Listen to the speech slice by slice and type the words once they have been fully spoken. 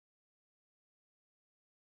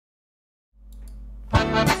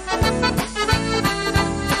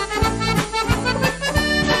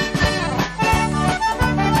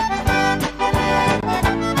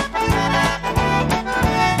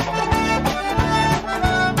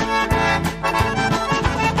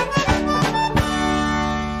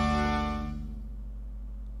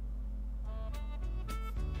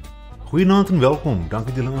Goeienaand en welkom, dank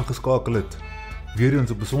dat julle ingeskakel het. Weer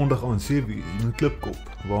eens op 'n Sondag aan 7:00 in Klipkop,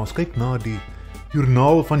 waar ons kyk na die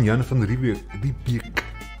joernaal van Jan van Riebeeck.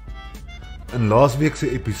 In laasweek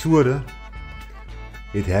se episode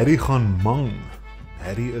het Harry gaan mang.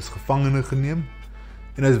 Harry is gevangene geneem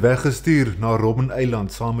en is weggestuur na Robben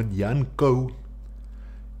Eiland saam met Jan Kou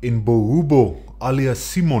en Bohubo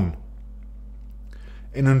alias Simon.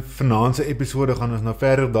 En in vanaand se episode gaan ons nou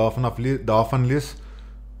verder daarvan lees.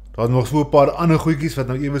 Daar is nog so 'n paar ander goedjies wat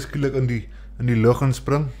nou ewe skielik in die lug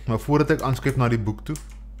inspring, maar voordat ek aanskryf na die boek toe,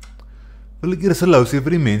 wil ek eers 'n hallo sê vir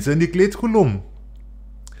die mense in die kletskolom.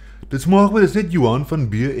 Dit smaak my, dis net Johan van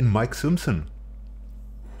Riebeeck en Mike Simpson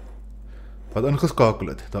wat ingeskakel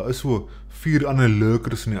het. Daar is so 4 ander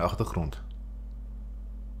leukers in die agtergrond.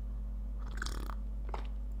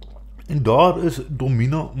 En daar is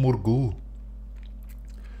Domina Morgul.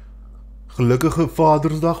 Gelukkige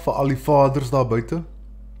Vadersdag vir al die vaders daar buite.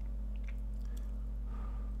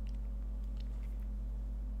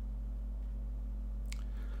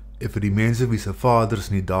 En vir die mense wie se vaders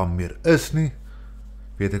nie daar meer is nie,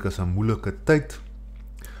 weet ek is 'n moeilike tyd,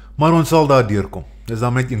 maar ons sal daar deurkom. Dis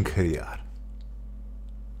dan net 1 keer per jaar.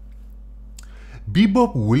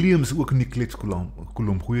 Bebop Williams ook in die kletskolom.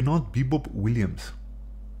 Goeienaand, Bebop Williams.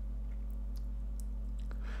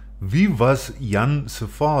 Wie was Jan se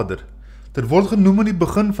vader? Dit word genoem in die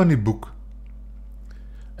begin van die boek.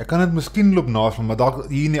 Ek kan dit miskien loop naslaan, maar dalk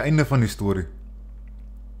hier in die einde van die storie.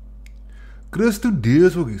 Christo D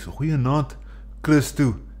is ook hier, so goeienaand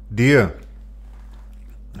Christo D.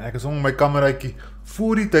 Ek is om my kameraatjie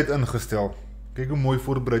voor die tyd ingestel. Kyk hoe mooi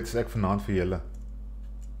voorbereid is ek vanaand vir julle.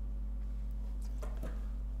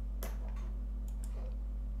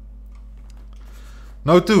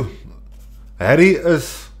 Nou toe, Harry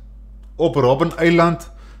is op Robben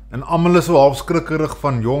Eiland en almal is so half skrikkerig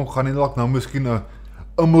van jong, gaan nie dalk nou miskien 'n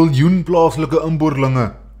miljoen plaaslike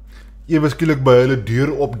inboorlinge ewe skielik by hulle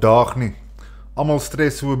deur opdaag nie. Almal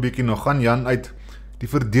stres so 'n bietjie. Nou gaan Jan uit die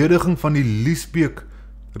verdediging van die Liesbeek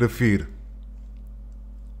rivier.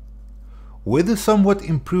 Weather somewhat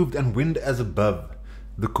improved and wind as above.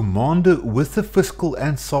 The commander with the fiscal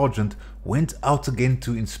and sergeant went out again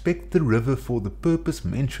to inspect the river for the purpose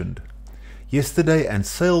mentioned yesterday and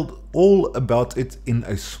sailed all about it in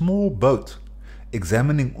a small boat,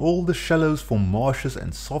 examining all the shallows for marshes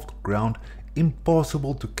and soft ground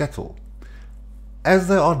impassable to cattle. As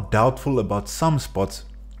they are doubtful about some spots,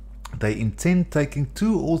 they intend taking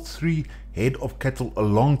 2 or 3 head of cattle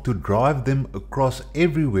along to drive them across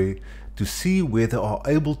everywhere to see where they are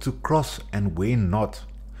able to cross and where not,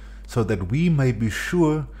 so that we may be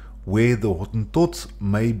sure where the Hottentots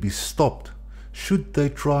may be stopped, should they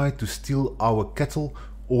try to steal our cattle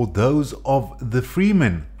or those of the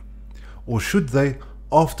freemen, or should they,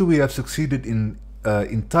 after we have succeeded in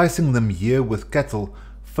enticing them here with cattle,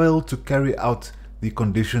 fail to carry out the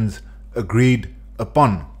conditions agreed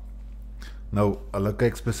upon. Nou, hulle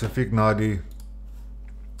kyk spesifiek na die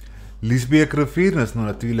Liesbeek rivier, is nou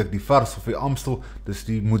natuurlijk die Vars of die Amstel, dis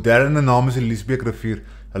die moderne naam is die Liesbeek rivier.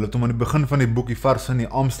 Hulle het hom aan die begin van die boek die Vars en die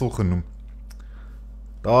Amstel genoem.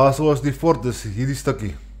 Daar soos die fort, dis hierdie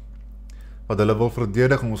stukkie wat hulle wil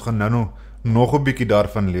verdedig, en ons gaan nou nog 'n bietjie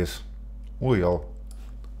daarvan lees. O ja.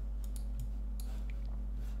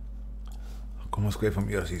 Kom ons kyk hom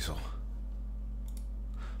eers hierso.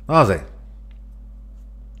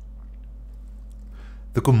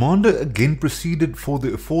 The commander again proceeded for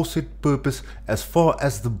the aforesaid purpose as far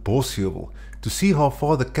as the Bosjeuvel, to see how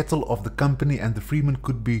far the cattle of the company and the freemen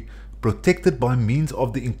could be protected by means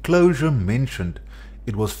of the enclosure mentioned.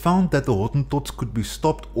 It was found that the Hottentots could be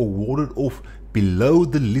stopped or warded off below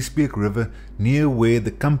the Liesbeek River, near where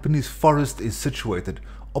the company's forest is situated,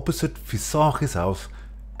 opposite Visage's house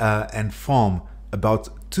and farm, about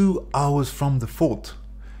 2 hours from the fort.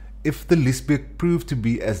 If the Liesbeek proved to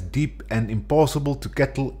be as deep and impassable to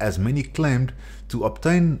cattle as many claimed, to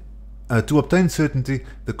obtain certainty,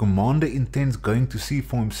 the commander intends going to see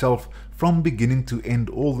for himself from beginning to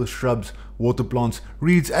end all the shrubs, water plants,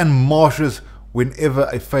 reeds and marshes whenever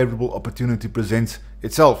a favorable opportunity presents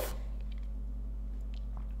itself.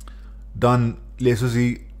 Dan lees ons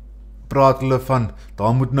hier, praat hulle van,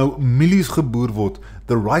 daar moet nou mielies geboer word.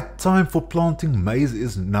 The right time for planting maize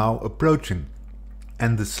is now approaching,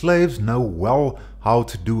 and the slaves know well how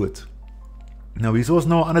to do it. Nou, hier is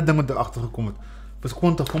nou 'n ander ding wat ek agtergekom het,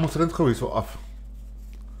 Verskontig, kom ons rent gou hier so af.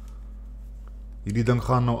 Hierdie ding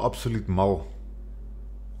gaan nou absoluut mal.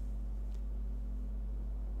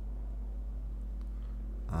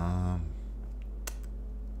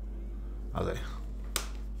 Allee.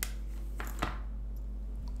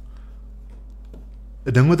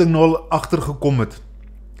 'n ding wat ek nou al agtergekom het.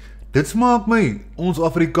 Dit smaak my, ons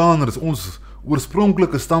Afrikaners, ons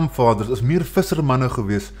oorspronklike stamvaders is meer vissermanne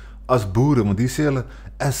gewees as boere, want hier sê hulle,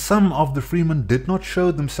 as some of the freemen did not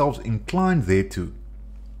show themselves inclined thereto,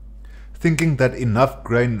 thinking that enough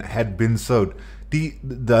grain had been sowed.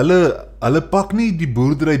 Hulle pak nie die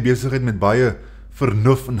boerdery besigheid met baie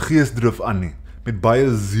vernuf en geesdrif aan nie, met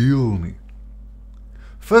baie ziel nie.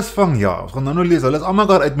 Visvang, ja, ons gaan nou lees, hulle is almal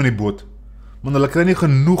daar uit met die boot, want hulle kry nie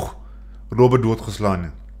genoeg robbe doodgeslaan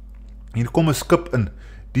nie. Hier kom 'n skip in,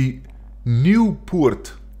 die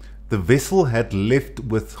Newport. The vessel had left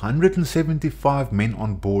with 175 men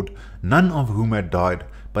on board, none of whom had died,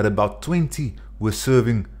 but about 20 were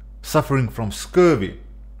suffering from scurvy.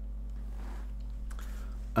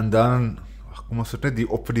 En dan, kom ons sit net die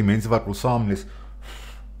op vir die mense wat wil saamlees.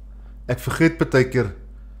 Ek vergeet partykeer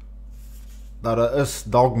dat daar is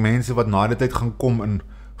dalk mense wat na die tyd gaan kom en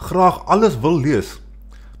graag alles wil lees.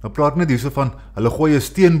 Nou praat net hierso van, hulle gooi 'n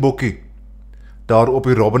steenbokkie daar op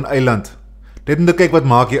die Robben Eiland. Net om te kyk wat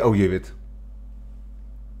maak jy ou, jy weet.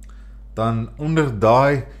 Dan onder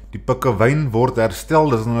daai, die pikkewyn word herstel,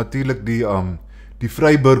 dis nou natuurlik die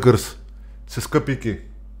Vryburgers se skippietjie.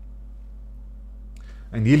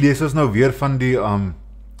 En hier lees ons nou weer van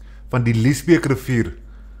die Liesbeek rivier,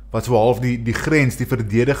 wat so half die grens, die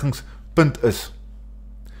verdedigingspunt is.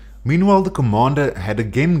 Meanwhile, the commander had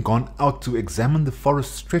again gone out to examine the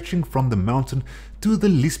forest stretching from the mountain to the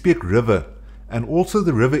Liesbeek River, and also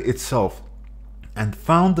the river itself, and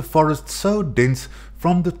found the forest so dense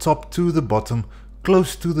from the top to the bottom,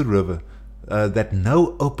 close to the river, that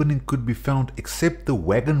no opening could be found except the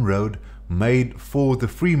wagon road made for the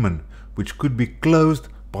freemen, which could be closed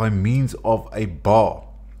by means of a bar.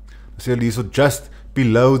 So just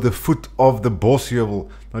below the foot of the Bosheuwel.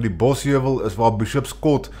 Nou die Bosheuwel is waar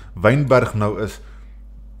Bishopscourt Wynberg nou is.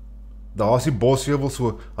 Daar is die Bosheuwel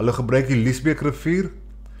so, hulle gebruik die Liesbeek rivier,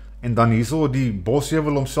 en dan hierso die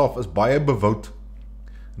Bosheuwel homself is baie bewoud.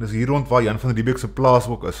 En dis hier rond waar Jan van Riebeeck se plaas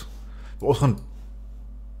ook is. Ons gaan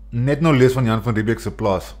net nou lees van Jan van Riebeeck se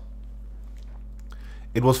plaas.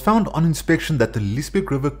 It was found on inspection that the Liesbeek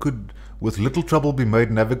River could with little trouble be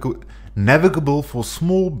made navigable for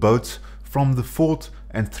small boats from the fort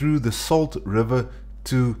and through the Salt River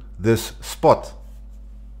to this spot.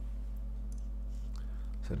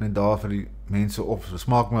 Sit net daar vir die mense op, so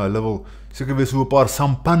smaak my, hulle wil seker wees hoe 'n paar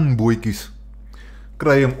sampanbootjies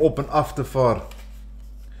kry om op en af te vaar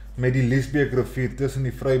met die Liesbeek rivier tussen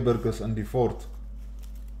die Vryburgers en die fort.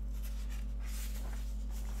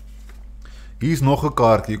 Hier is nog 'n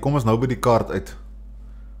kaartjie, kom ons nou by die kaart uit,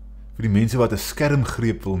 vir die mense wat 'n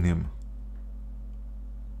skermgreep wil neem.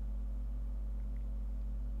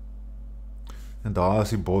 En daar is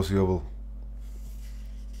die Bosheuwel.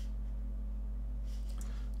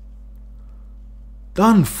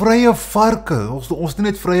 Dan, vrye varke, ons is nie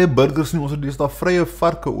net vrye burgers nie, ons het daar vrye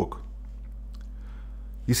varke ook.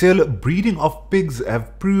 Jy sê hulle, breeding of pigs have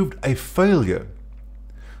proved a failure.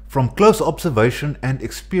 From close observation and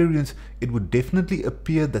experience, it would definitely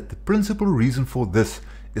appear that the principal reason for this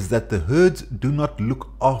is that the herds do not look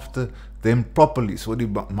after them properly. So die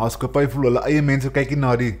maatskappy voel hulle eie mense kyk nie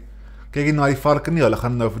na die varke nie, hulle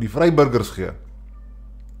gaan nou vir die Vryburgers gee.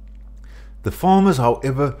 The farmers,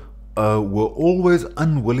 however, were always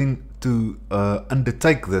unwilling to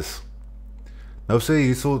undertake this. Nou sê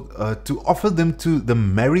hy so, to offer them to the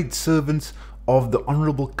married servants of the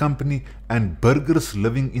Honourable Company and burghers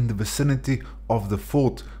living in the vicinity of the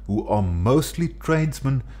fort, who are mostly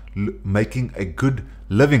tradesmen making a good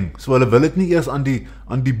living. So hulle wil dit nie eers aan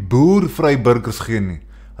die boer Vryburgers gee nie.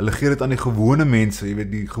 Hulle gee dit aan die gewone mense, jy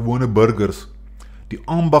weet, die gewone burgers, die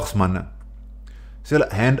ambagsmanne. So hulle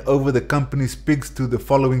hand over the company's pigs to the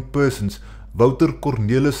following persons: Wouter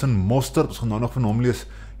Cornelissen Mostert, ons gaan nou nog van hom lees,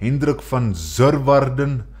 Hendrik van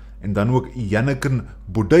Zurwarden, en dan ook Janneken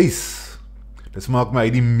Boduis. Dit maak my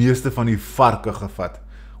die meeste van die varke gevat.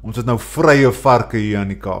 Ons het nou vrye varke hier aan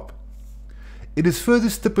die Kaap. It is further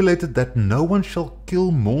stipulated that no one shall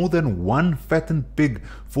kill more than one fattened pig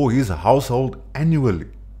for his household annually.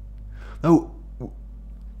 Nou,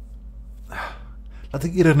 laat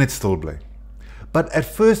ek eerder net stil bly. But at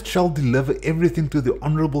first shall deliver everything to the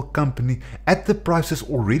Honourable Company at the prices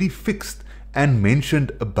already fixed and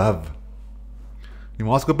mentioned above. Die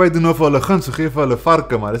maatskappy doen nou vir hulle guns, so gee vir hulle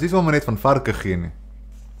varke, maar dis nie sommer net van varke gee nie.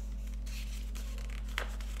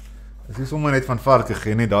 Dis nie sommer net van varke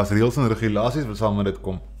gee nie, daar's reëls en regulasies wat saam met dit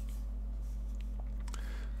kom.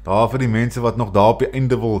 Daar vir die mense wat nog daar op die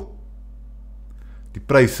einde wil die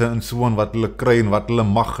pryse en so aan wat hulle kry en wat hulle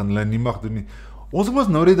mag en hulle nie mag doen nie. Ons was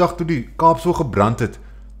nou die dag toe die Kaap so gebrand het,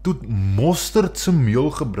 toe mosterdse meel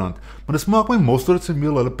gebrand. Maar dit smaak my mosterdse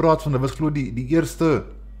meel, hulle praat van, dit was glo die eerste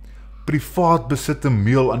privaat besitte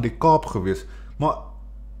meel aan die Kaap gewees. Maar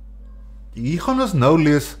hier gaan ons nou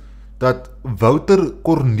lees dat Wouter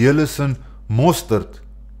Cornelissen mosterd,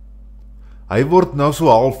 hy word nou so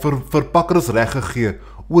half verpakkers reggegee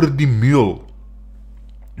oor die meel.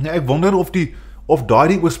 Nou, ek wonder of daai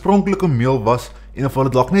die oorspronklike meel was en of hulle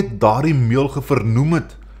dalk net daardie meel gevernoem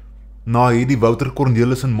het na hierdie Wouter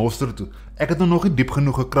Cornelissen mosterd toe. Ek het nog nie diep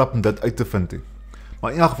genoeg gekrap om dit uit te vind nie.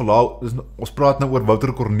 Maar in elk geval, ons praat nou oor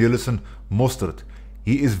Wouter Cornelissen mosterd.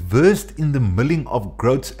 He is versed in the milling of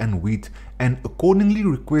groats and wheat and accordingly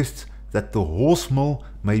requests that the horse mill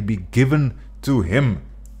may be given to him.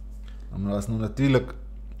 En dat is nou natuurlijk.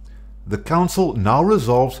 The council now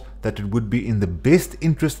resolves that it would be in the best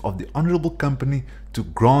interest of the honourable company to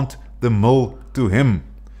grant the mill to him.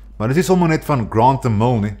 Maar dit is sommer net van grant the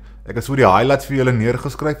mill nie. Ek het so die highlights vir julle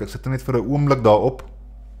neergeskryf. Ek sit net vir 'n oomblik daarop.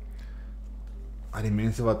 Die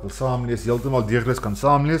mense wat wil saamlees, heeltemal deeglik kan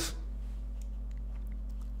saamlees.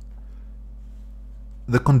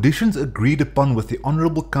 The conditions agreed upon with the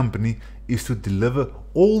honourable company is to deliver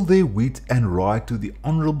all their wheat and rye to the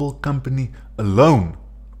honourable company alone.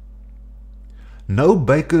 No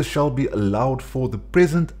bakers shall be allowed for the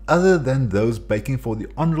present other than those baking for the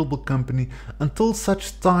honourable company until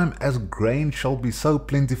such time as grain shall be so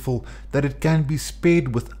plentiful that it can be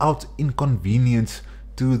spared without inconvenience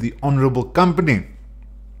to the honourable company.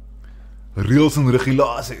 Reëls en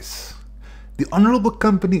regulasies. The honourable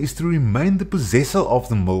company is to remain the possessor of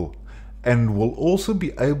the mill and will also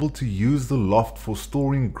be able to use the loft for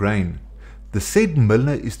storing grain. The said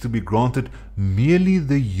miller is to be granted merely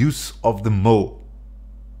the use of the mill.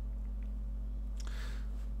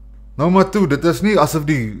 Nou maar toe, dit is nie asof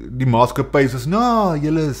die maatskappy is, nou,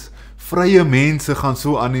 julle is vrye mense gaan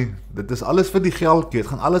so aan nie. Dit is alles vir die geld, het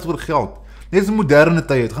gaan alles oor geld. Net so moderne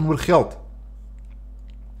tye, het gaan oor geld.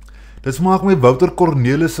 Dit maak my Wouter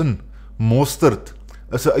Cornelissen mosterd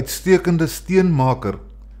is 'n uitstekende steenmaker.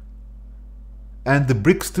 And the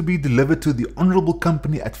bricks to be delivered to the honourable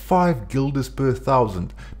company at 5 guilders per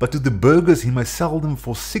 1,000, but to the burghers he may sell them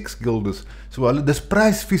for 6 guilders. So hulle, dis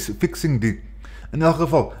prijsfixing die. In elk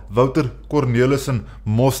geval, Wouter Cornelissen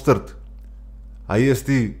mosterd. Hy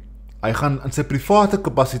gaan in sy private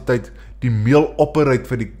kapasiteit die meel operate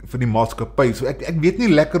vir die maatskappy. So ek weet nie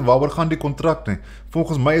lekker waaroor gaan die kontrak nie.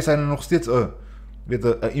 Volgens my is hy nog steeds 'n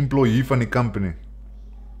employee van die company.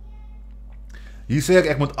 Hier sê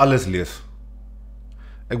ek moet alles lees.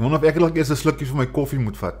 Ek wonder of ek dalk eers 'n slukkie vir my koffie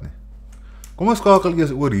moet vat nie. Kom ons skakel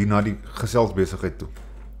eers oor hier na die geselsbesigheid toe.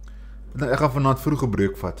 Ek gaan vanaand vroeg 'n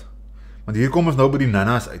breek vat. Want hier kom ons nou by die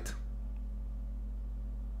nannas uit.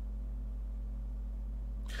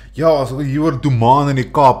 Ja, as hier oor Domaan in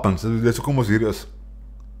die Kaapmans, dis hoekom ons hier is.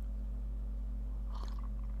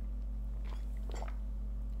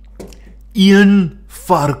 Een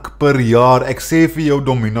vark per jaar, ek sê vir jou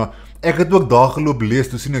Domina, ek het ook daar geloop lees,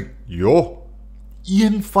 toe sien ek, joh,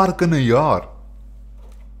 1 vark in 'n jaar.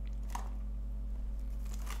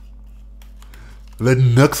 Hulle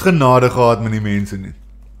het niks genade gehad met die mense nie.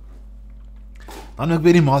 Dan ek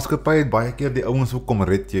weet die maatskappy het baie keer die ouens ook kom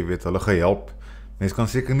red, jy weet, hulle gehelp. Mens kan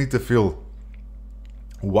seker nie te veel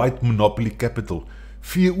white monopoly capital,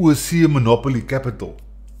 VOC monopoly capital.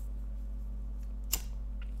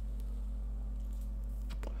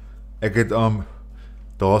 Ek het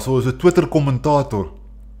daar so is 'n Twitter kommentator.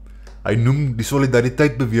 Hy noem die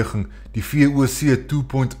solidariteitsbeweging die VOC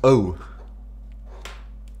 2.0.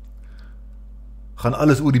 Gaan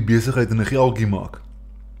alles oor die besigheid en 'n geldjie maak.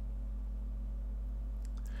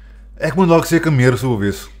 Ek moet dalk seker meer so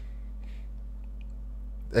wees.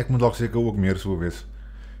 Ek moet dalk seker ook meer so wees.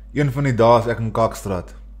 Een van die dae is ek in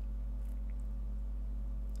Kaapstad.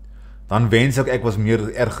 Dan wens ek was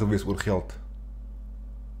meer erg gewees oor geld.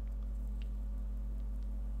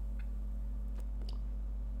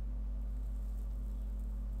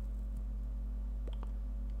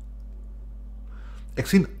 Ek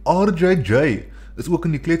sien RJJ is ook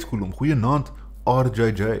in die kletskool. Goeienaand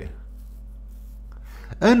RJJ.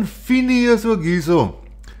 En Finnie is ook hierso.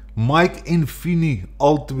 Mike en Finnie,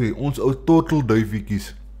 albei, ons ou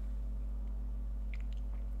tortelduifietjies.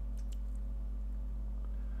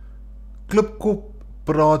 Klipkop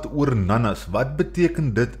praat oor nannas. Wat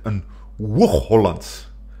beteken dit in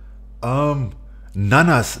Hoog-Hollands?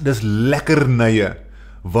 Nannas, dis lekkernye.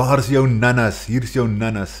 Waar is jou nannas? Hier is jou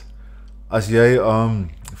nannas. as jy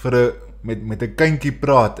met 'n kindjie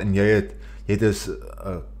praat en jy het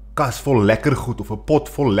 'n kas vol lekker goed of 'n pot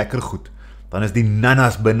vol lekker goed, dan is die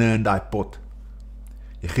nanas binne in daai pot.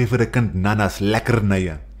 Jy gee vir 'n kind nanas,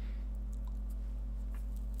 lekkernye.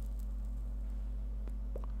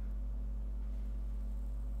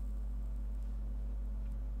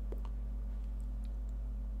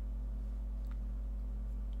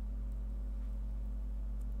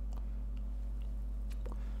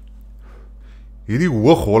 Hierdie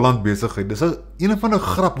Hoog-Holland besigheid, dis een van 'n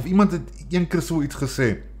grap, of iemand het een keer so iets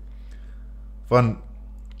gesê, van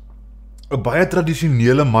 'n baie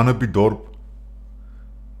tradisionele man op die dorp.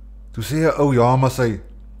 Toe sê hy, ou ja, maar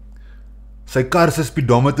sy kar se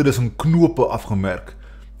speedometer is in knope afgemerk,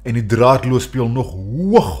 en die draadloos speel nog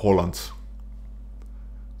Hoog-Hollands.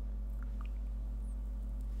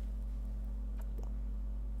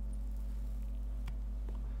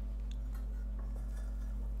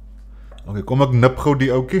 Ok, kom ek nip gou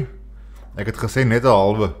die oukie. Ek het gesê net 'n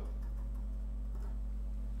halwe.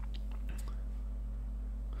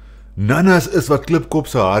 Nanas is wat Klipkop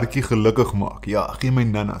se hartjie gelukkig maak. Ja, gee my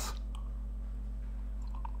nanas.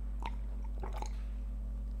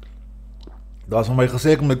 Daar is van my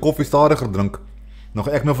gesê ek moet my koffie stadiger drink. Nog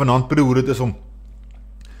ek nou vanaand proe hoe dit is om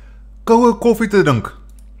koue koffie te drink.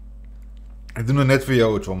 Ek doen dit net vir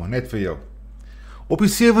jou, Thom, net vir jou. Op die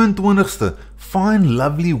 27ste, fine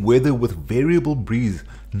lovely weather with variable breeze.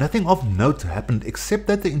 Nothing of note happened except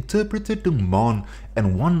that the interpreter Thom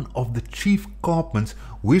and one of the chief Kaapmans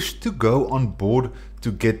wished to go on board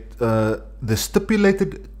to get the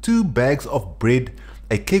stipulated 2 bags of bread,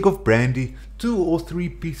 a keg of brandy, 2 or 3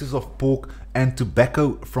 pieces of pork and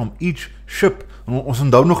tobacco from each ship. Ons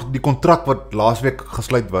onthou nog die kontrak wat laasweek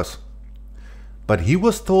gesluit was. But he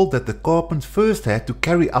was told that the Kaapmans first had to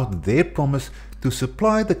carry out their promise to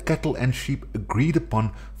supply the cattle and sheep agreed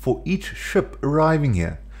upon for each ship arriving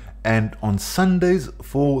here, and on Sundays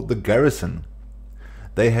for the garrison.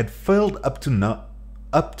 They had failed up to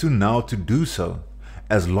now to do so.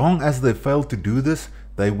 As long as they failed to do this,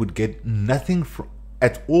 they would get nothing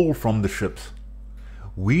at all from the ships.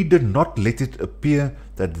 We did not let it appear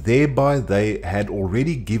that thereby they had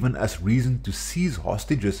already given us reason to seize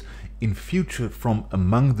hostages in future from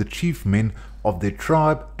among the chief men of their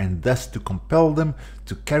tribe, and thus to compel them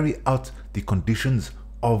to carry out the conditions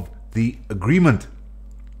of the agreement.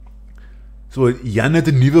 So Jan het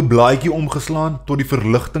 'n nuwe blaadjie omgeslaan tot die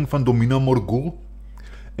verligting van Domina Morgul,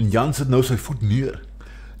 en Jan sit nou sy voet neer.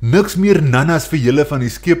 Niks meer nanas vir julle van die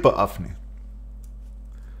skepe af nie.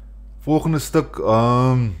 Volgende stuk,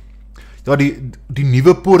 ja, die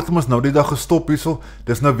nuwe poort is nou die dag gestop hierso.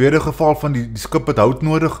 Dis nou weer 'n geval van die skip het hout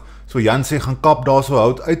nodig. So Jan sê gaan kap daar so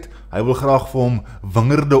hout uit. Hy wil graag vir hom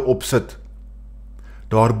wingerde opsit.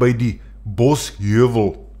 Daar by die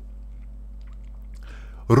Bosheuwel.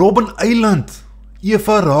 Robben Eiland.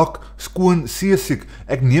 Eva raak skoon seesiek.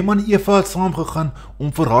 Ek neem aan Eva het saamgegaan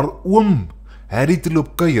om vir haar oom Harry te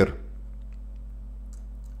loop kuier.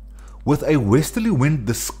 With a westerly wind,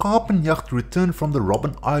 the Schapenjacht returned from the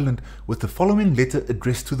Robben Island with the following letter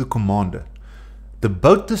addressed to the commander. The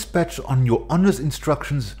boat dispatched on your honour's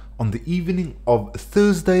instructions on the evening of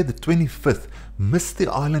Thursday the 25th missed the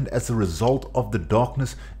island as a result of the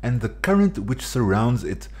darkness and the current which surrounds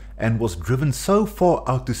it, and was driven so far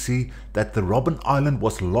out to sea that the Robben Island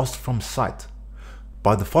was lost from sight.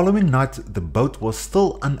 By the following night, the boat was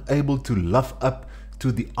still unable to luff up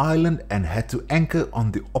to the island and had to anchor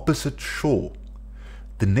on the opposite shore.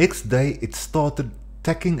 The next day it started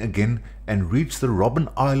tacking again and reached the Robben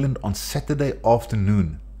Island on Saturday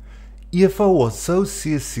afternoon. Eva was so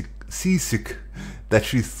seasick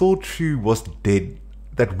that we thought she was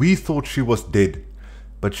dead,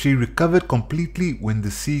 but she recovered completely when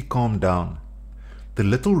the sea calmed down. The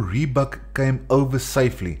little Riebeeck came over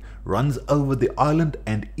safely, runs over the island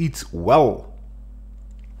and eats well.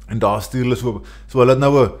 En daar stuur hulle so hulle het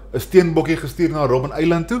nou 'n steenbokkie gestuur na Robben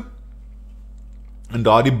Eiland toe. En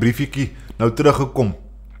daar die briefiekie nou teruggekom.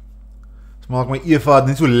 Dit maak my Eva het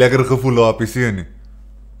nie so lekker gevoel daar op die see nie.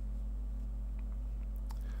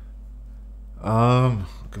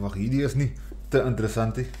 Ek wag, hierdie is nie te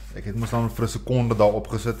interessant nie. Ek het mos dan vir 'n sekonde daar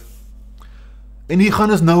opgesit. En hier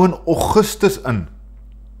gaan ons nou in Augustus in.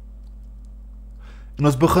 En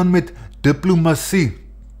ons begin met diplomatie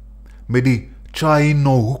met die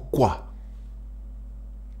Chinohukwa.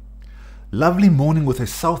 Lovely morning with a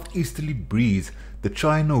southeasterly breeze. The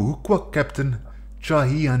Chinohukwa captain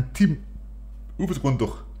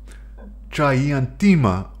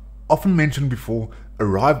Chahiantima, often mentioned before,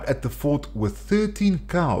 arrived at the fort with 13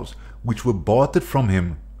 cows which were bartered from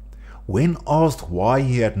him. When asked why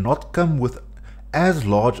he had not come with as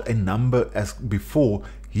large a number as before,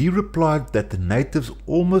 he replied that the natives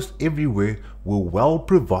almost everywhere were well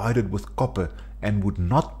provided with copper and would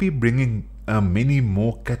not be bringing many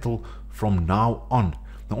more cattle from now on.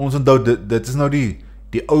 Nou ons onthou, dit is nou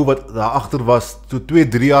die ou wat daar agter was, toe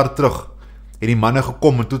 2-3 jaar terug, het die manne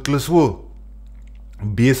gekom en toe het hulle so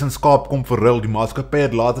bees en skaap kom verruil, die maatskappy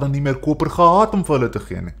het later dan nie meer koper gehad om vir hulle te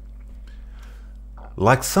gee nie.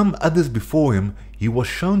 Like some others before him, he was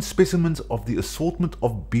shown specimens of the assortment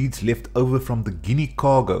of beads left over from the Guinea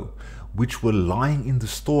cargo, which were lying in the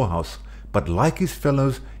storehouse, but like his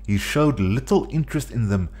fellows, he showed little interest in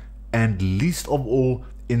them, and least of all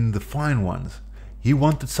in the fine ones. He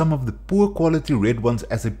wanted some of the poor quality red ones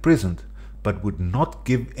as a present, but would not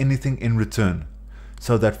give anything in return,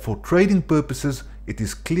 so that for trading purposes it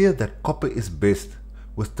is clear that copper is best,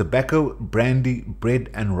 with tobacco, brandy, bread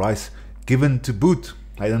and rice given to boot.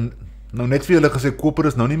 Hy dan nou net vir julle gesê, koper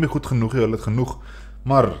is nou nie meer goed genoeg, julle het genoeg,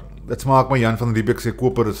 maar dit smaak my Jan van Riebeeck sê,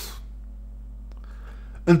 koper is,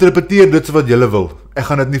 interpreteer dit so wat julle wil, ek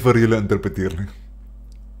gaan dit nie vir julle interpreteer nie.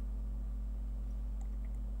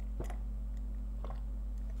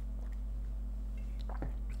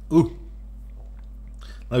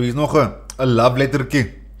 Nou hier is nog een love letterkie.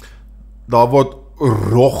 Daar word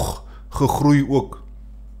rog gegroei ook.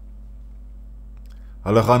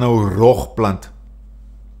 Hulle gaan nou rog plant.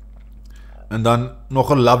 En dan nog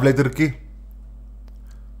een love letterkie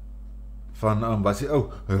van, wat is die ou?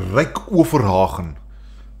 Ryk Overhagen.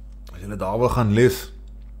 As julle daar wil gaan lees,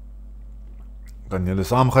 kan julle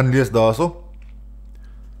saam gaan lees daarso.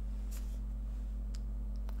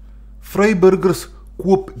 Vryburgers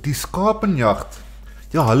koop die skapenjagd.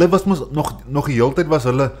 Ja, hulle was nog die hele tyd was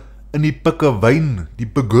hulle in die pikkewyn, die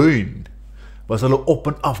Peguin, was hulle op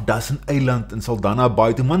en af, Dassen Eiland in Saldanha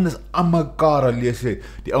Bay, toe man is aan mekaar, lees jy,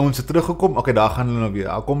 die ouens het teruggekom, ok, daar gaan hulle nou weer,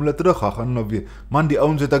 daar kom hulle terug, daar gaan hulle nou weer, man, die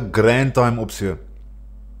ouens het 'n grand time op see.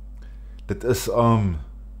 Dit is,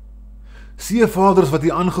 seevaders wat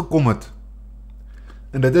hier aangekom het,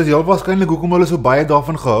 en dit is heel waarskynlik hoekom hulle so baie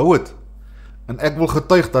daarvan gehou het, en ek wil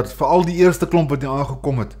getuig dat, veral die eerste klomp wat hier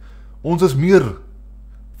aangekom het, ons is meer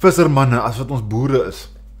vissermanne as wat ons boere is.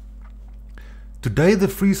 Today the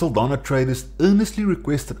free Saldanha traders earnestly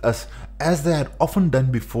requested us, as they had often done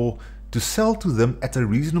before, to sell to them at a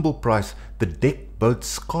reasonable price the deck boat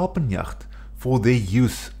skapenjacht for their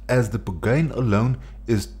use, as the Peguin alone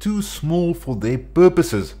is too small for their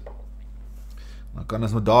purposes. Dan kan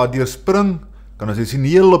ons nou daardeur spring, kan ons sien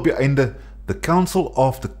heel op die einde, the council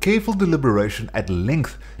after careful deliberation at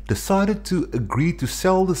length decided to agree to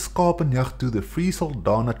sell the skapenjacht to the free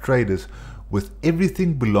Saldanha traders with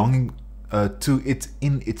everything belonging to it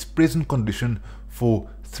in its present condition for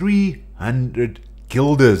 300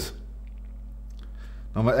 guilders.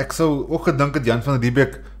 Nou maar ek sou ook gedink het Jan van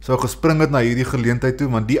Riebeeck sou gespring het na hierdie geleentheid toe,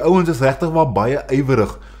 want die ouens is regtig wel baie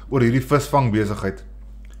ywerig oor hierdie visvang besigheid.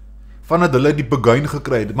 Vandat hulle die Peguin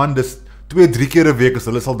gekry het, man, dis 2-3 keer 'n week is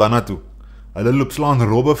hulle Saldanha toe. Hulle loop slaan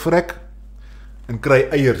robbe vrek en kry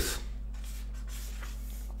eiers.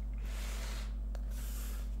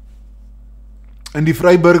 En die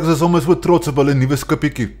Vryburgers is sommer so trots op hulle nuwe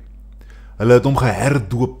skippietjie. Hulle het hom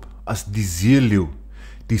geherdoop as die Zeeleeuw.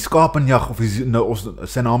 Die skapenjag, of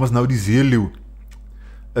sy naam is nou die Zeeleeuw,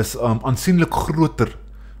 is aansienlik groter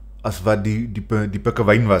as wat die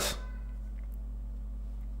pikkewyn was.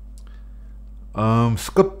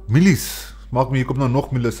 Skip milies, maak my, hier kom nou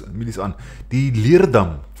nog milies aan. Die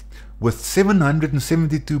Leerdam, with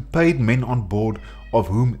 772 paid men on board, of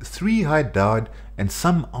whom 3 had died, and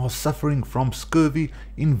some are suffering from scurvy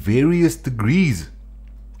in various degrees.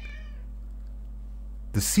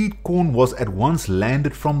 The seed corn was at once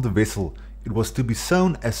landed from the vessel. It was to be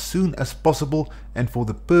sown as soon as possible, and for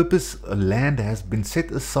the purpose land has been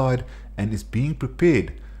set aside and is being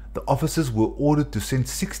prepared. The officers were ordered to send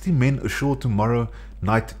 60 men ashore tomorrow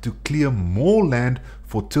night to clear more land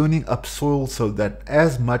for turning up soil, so that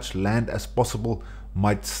as much land as possible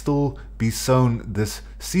might still be sown this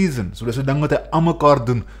season. So dis 'n ding wat hy aan mekaar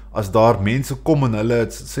doen, as daar mense kom en hulle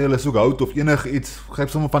sê hulle soek hout of enige iets, gryp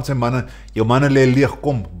sommer van sy manne, jou manne lê leeg,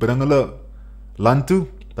 kom, bring hulle land toe,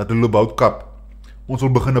 dat hulle hout kap. Ons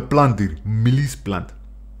wil begin 'n plant hier, milies plant.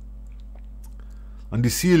 En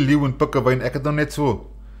die Zeeleeuw en pikkewyn, ek het nou net so,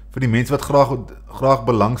 vir die mense wat graag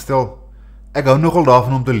belangstel, ek hou nogal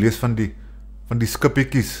daarvan om te lees van die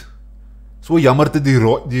skippietjies. So jammer dat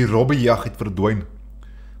die robbejag het verdwyn.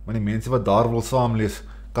 Maar die mense wat daar wil saamlees,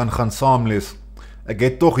 kan gaan saamlees. Ek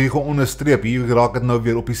het toch hier geonderstreep, hier raak het nou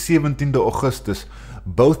weer op die 17de Augustus,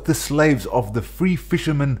 both the slaves of the free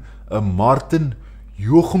fisherman Martin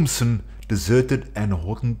Jochumsen deserted and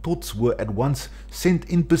Hottentots were at once sent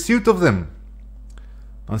in pursuit of them.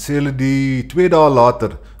 Dan sê hulle die 2 dae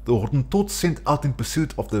later, the Hottentots sent out in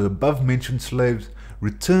pursuit of the above-mentioned slaves,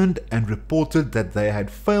 returned and reported that they had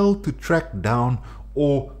failed to track down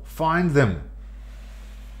or find them.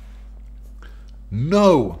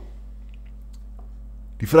 Nou,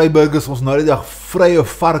 die vryburgers ons nou die dag vrye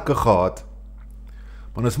varke gehad,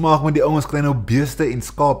 want ons maak met die ouens kry nou beeste en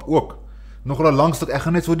skaap ook. Nog 'n lang stuk, ek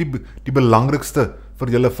gaan net so die belangrikste vir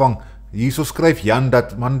julle vang. Hierso skryf Jan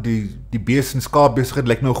dat man die beeste en skaap besigheid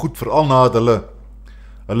lyk nou goed, veral nadat hulle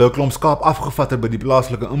 'n klomp skaap afgevat het by die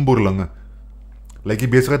plaaslike inboorlinge. Lyk die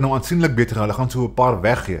besigheid nou aansienlik beter, hulle gaan so 'n paar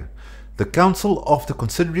weggee. The council, after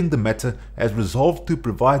considering the matter, has resolved to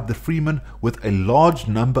provide the freemen with a large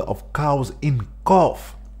number of cows in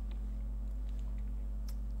calf.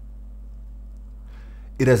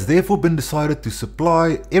 It has therefore been decided to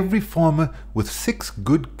supply every farmer with 6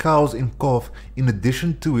 good cows in calf in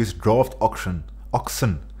addition to his draft oxen,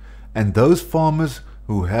 and those farmers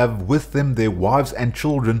who have with them their wives and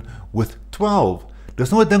children with 12.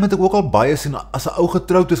 Dis nou 'n ding wat ek ook al baie sien, as 'n ou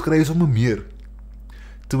getroud is, kry jy sommer meer.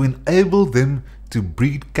 To enable them to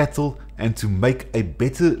breed cattle and to make a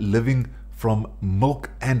better living from milk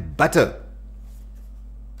and butter.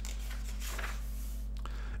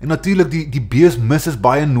 En natuurlik die beesmis is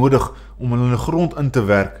baie nodig om hulle grond in te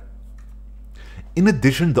werk. In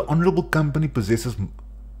addition, the Honourable Company possesses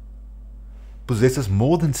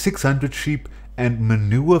more than 600 sheep, and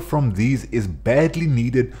manure from these is badly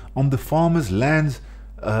needed on the farmers' lands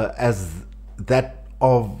as that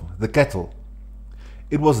of the cattle.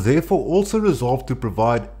 It was therefore also resolved to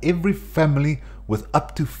provide every family with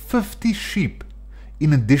up to 50 sheep,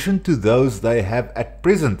 in addition to those they have at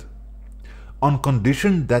present, on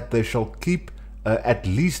condition that they shall keep at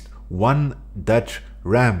least 1 Dutch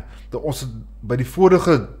ram. Ons by die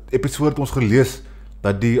vorige episode ons gelees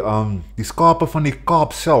dat die skape van die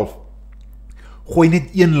Kaap self gooi net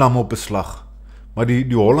 1 lam op 'n slag, maar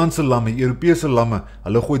die Hollandse lamme, die Europese lamme,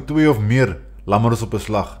 hulle gooi 2 of meer lammers op 'n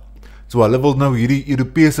slag. So hulle wil nou hierdie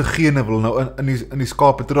Europese gene wil nou in die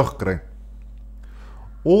skape terugkry.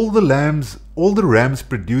 All the rams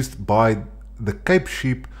produced by the Cape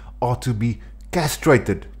sheep are to be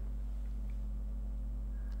castrated.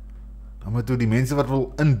 Dan moet die mense wat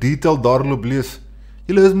wil in detail daarloop lees,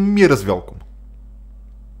 julle is meer as welkom.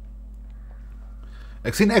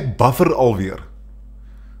 Ek sien ek buffer alweer.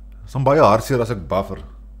 Dis dan baie hartseer as ek buffer.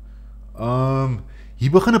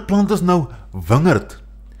 Hier begin 'n plant is nou wingerd.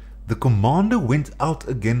 The commander went out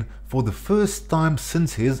again for the first time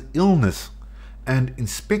since his illness and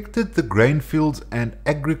inspected the grain fields and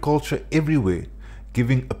agriculture everywhere,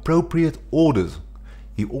 giving appropriate orders.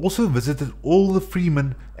 He also visited all the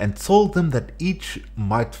freemen and told them that each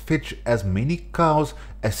might fetch as many cows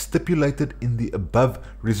as stipulated in the above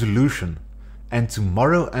resolution, and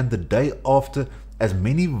tomorrow and the day after as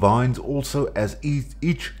many vines also as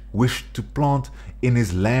each wished to plant in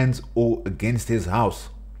his lands or against his house.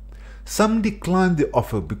 Some declined the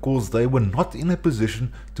offer because they were not in a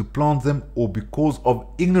position to plant them or because of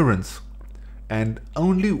ignorance, and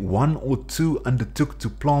only 1 or 2 undertook to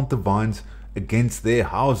plant the vines against their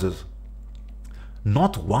houses.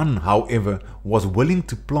 Not one, however, was willing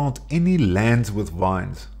to plant any lands with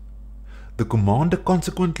vines. The commander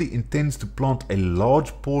consequently intends to plant a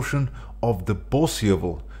large portion of the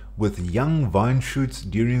Bosheuvel with young vine shoots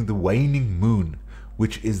during the waning moon,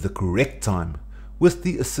 which is the correct time, with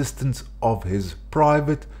the assistance of his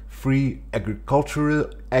private free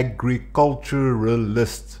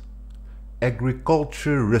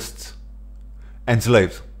agriculturists and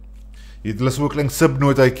slaves. Hier het hulle so 'n klein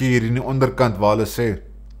subnotaatjie hier in die onderkant waar hulle sê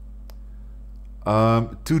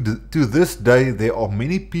to this day there are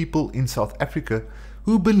many people in South Africa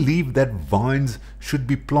who believe that vines should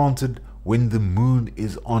be planted when the moon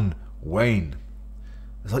is on wane.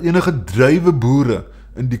 Is daar enige drywe boere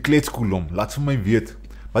in die kletskolom? Laat vir my weet.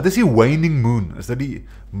 Wat is die waning moon? Is dit die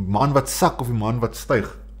maan wat sak of die maan wat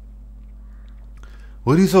styg?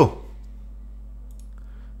 Hoor hierso.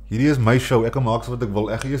 Hierdie is my show, ek kan maak so wat ek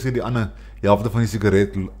wil. Ek gaan eers hier die ander helfte van die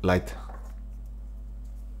sigaret light.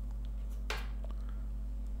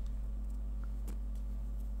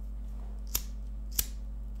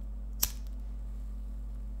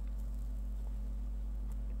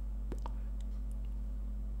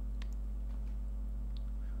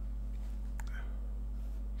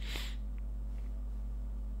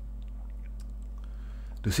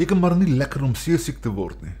 Dis seker maar nie lekker om seesiek te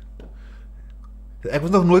word nie. Ek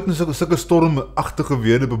was nog nooit in sulke stormagtige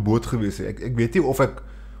weer op 'n boot gewees nie. Ek weet nie of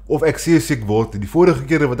ek seesiek word. Die vorige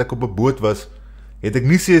kere wat ek op 'n boot was, het ek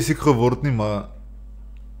nie seesiek geword nie, maar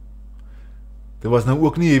dit was nou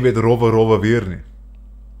ook nie, jy weet, rowwe weer nie.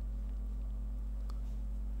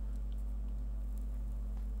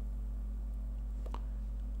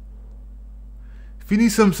 Vinnie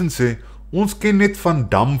Simpson sê, ons ken net van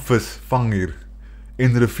damvis vang hier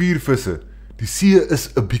en riviervisse. Die see is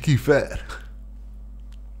 'n bietjie ver.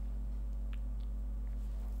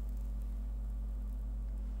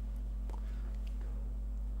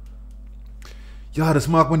 Ja, dis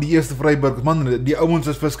maak met die eerste Vryburg. Man, die ouens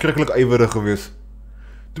is verskriklik ywerig gewees.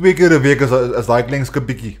 2 keer 'n week is daai klein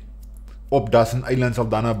skippietjie op Dassen Island sal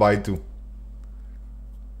dan naby toe.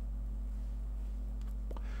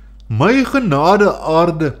 My genade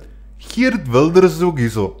aarde, Geert Wilders is ook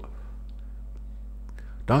hierso.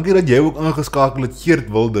 Dankie dat jy ook ingeskakel het, Geert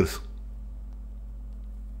Wilders.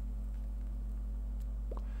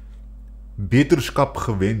 Beterskap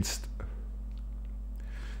gewenst.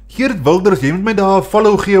 Geert Wilders, jy moet my daar 'n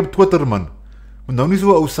follow gee op Twitter, man. Moet nou nie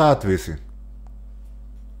so 'n ou saad wees nie.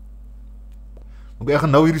 Ek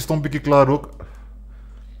gaan nou hierdie stompiekie klaar ook.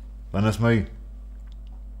 Dan is my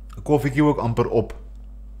koffiekie ook amper op.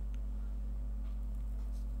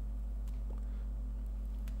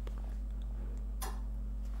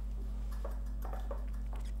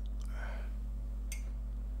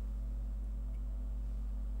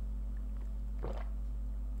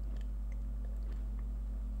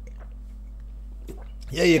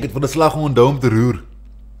 Ja, ek het vir 'n slag onthou om te roer.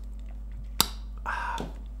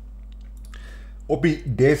 Op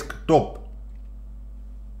die desktop.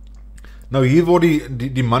 Nou hier word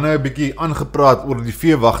die manne 'n bietjie aangepraat oor die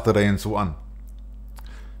veewagtery en so aan.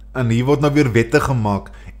 En hier word nou weer wette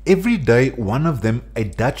gemaak. Every day one of them, a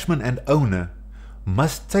Dutchman and owner,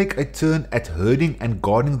 must take a turn at herding and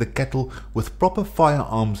guarding the cattle with proper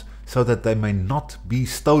firearms so that they may not be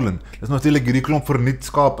stolen. Dis natuurlik hierdie klomp verniet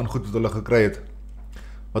skaap en goed wat hulle gekry het.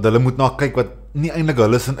 Wat hulle moet na kyk wat nie eintlik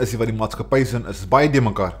hulle sin is, wat die maatskappy sin is baie de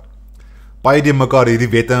mekaar. Baie de mekaar hierdie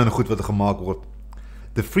wette en goed wat gemaak word.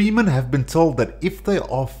 The freemen have been told that if they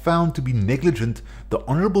are found to be negligent, the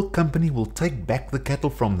honourable company will take back the cattle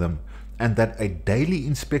from them, and that a daily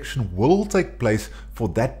inspection will take place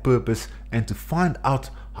for that purpose and to find out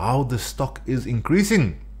how the stock is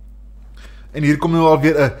increasing. En hier kom nou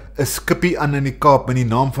alweer 'n skippie aan in die Kaap met die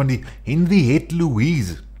naam van die Henriette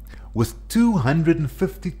Louise, with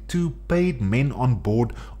 252 paid men on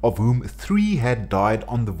board, of whom 3 had died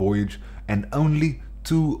on the voyage and only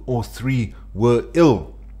 2 or 3 were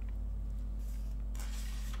ill.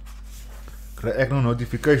 Kry ek nou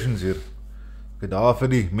notifications hier. Ek het daar vir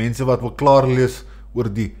die mense wat wil klaar lees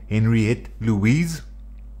oor die Henriette Louise.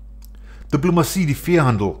 Diplomatie, die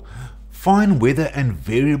veehandel. Fine weather and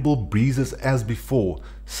variable breezes as before.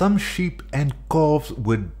 Some sheep and calves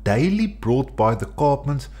were daily brought by the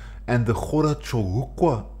Kaapmans and the Goeie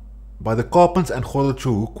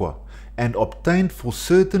and obtained for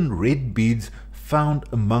certain red beads found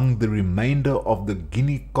among the remainder of the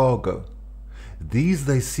Guinea cargo. These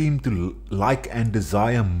they seem to like and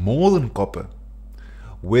desire more than copper.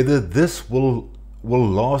 Whether this will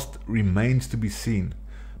last remains to be seen,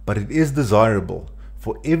 but it is desirable,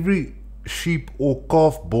 for every sheep or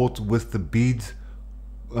calf bought with the beads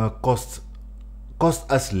cost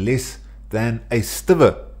us less than a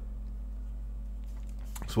stiver.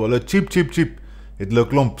 So hulle cheap, het hulle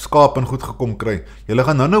klomp skaap en goed gekom kry. Julle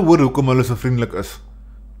gaan nou hoor hoekom hulle so vriendelik is.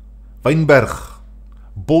 Wynberg,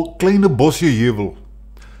 kleine bosje heuwel.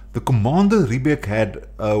 The commander Riebeeck had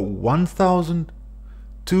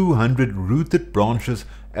 1,200 rooted branches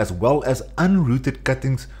as well as unrooted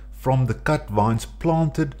cuttings from the cut vines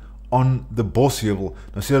planted on the bosheuwel.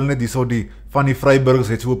 Nou sê hulle net hierso van die Vryburgers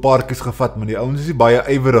het so 'n paar kies gevat, maar die ouens is nie baie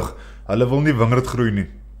ywerig. Hulle wil nie wingerd groei nie.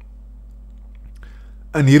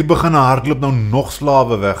 En hier begin 'n hardloop nou nog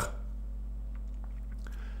slawe weg.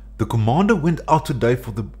 The commander went out today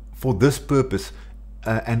for this purpose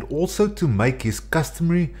and also to make his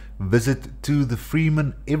customary visit to the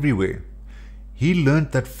freemen everywhere. He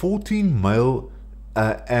learned that 14 male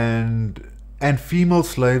and female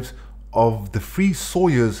slaves of the free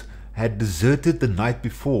sawyers had deserted the night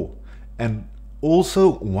before, and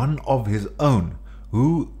also one of his own,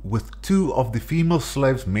 who, with 2 of the female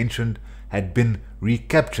slaves mentioned, had been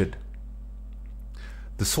recaptured.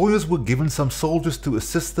 The sawyers were given some soldiers to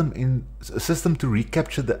assist them to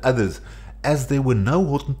recapture the others, as there were no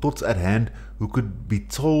Hottentots at hand who could be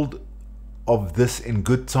told of this in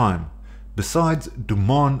good time. Besides,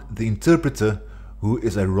 Duman, the interpreter, who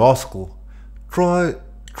is a rascal,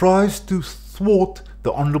 tries to thwart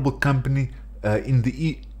the honourable company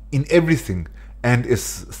in everything, and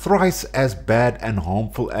is thrice as bad and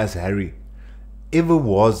harmful as Harry ever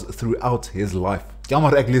was throughout his life.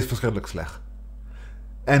 Jammer, ek lees verskriklik sleg.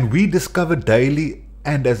 And we discover daily,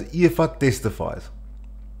 and as Eva testifies,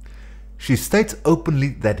 she states openly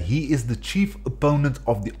that he is the chief opponent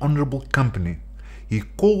of the honourable company. he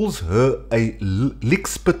calls her a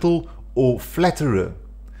lickspittle or flatterer,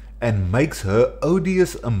 and makes her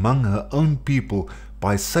odious among her own people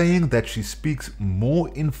by saying that she speaks more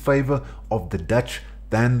in favor of the Dutch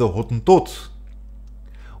than the Hottentots.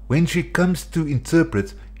 When she comes to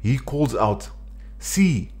interpret, he calls out,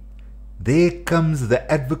 "See, there comes the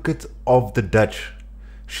advocate of the Dutch.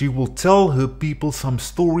 She will tell her people some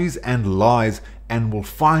stories and lies and will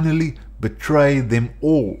finally betray them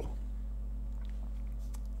all."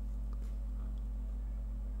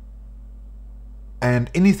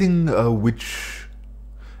 And anything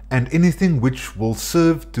which will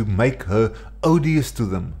serve to make her odious to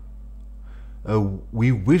them.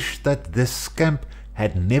 We wish that this scamp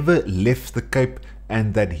had never left the Cape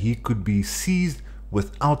and that he could be seized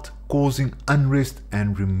without causing unrest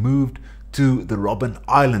and removed to the Robben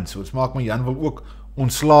Islands. So het maak my Jan wil ook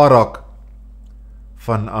ontsla raak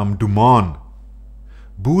van Domaan.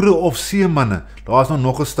 Boere of seemanne, daar is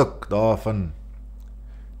nog 'n stuk daar van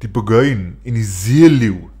die paguin en die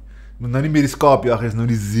zeeleeuw. Moet nou nie meer die skaapjag is, nou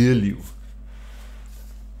die zeeleeuw.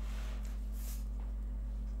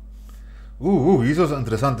 Hier is 'n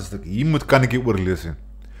interessante stuk. Hier kan ek oorlees.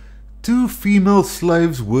 Two female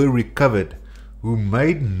slaves were recovered, who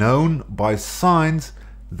made known by signs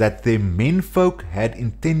that their menfolk had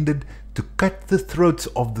intended to cut the throats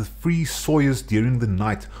of the free sawyers during the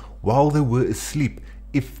night while they were asleep,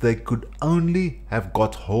 if they could only have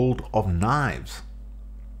got hold of knives.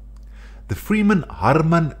 The freeman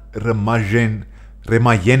Harman Remayenne,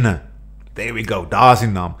 there we go, daar's die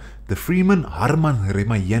naam. The freeman Harman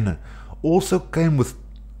Remayenne also came with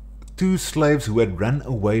two slaves who had run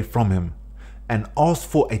away from him, and asked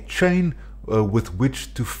for a chain with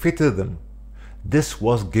which to fetter them. This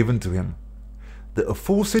was given to him. The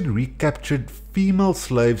aforesaid recaptured female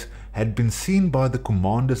slaves had been seen by the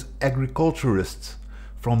commander's agriculturists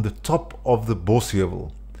from the top of the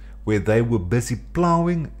Bosheuvel, where they were busy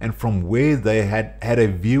ploughing, and from where they had a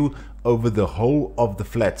view over the whole of the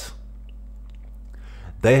flats.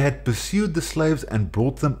 They had pursued the slaves and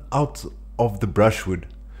brought them out of the brushwood.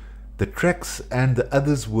 The tracks and the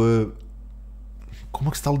others were... Kom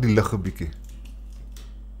ek stel die lig 'n bietjie.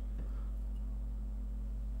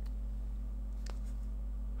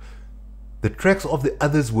 The tracks of the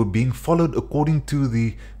others were being followed according to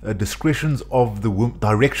the directions of the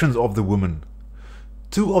woman.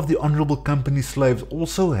 Two of the Honourable Company slaves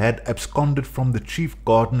also had absconded from the chief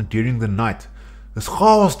gardener during the night. Dis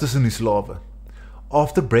chaos tussen die slawe.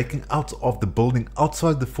 After breaking out of the building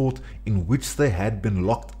outside the fort in which they had been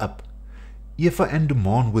locked up. Eva and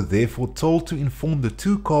Duman were therefore told to inform the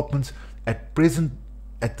two Kaapmans at present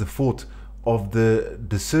at the fort of the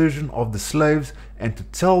desertion of the slaves, and to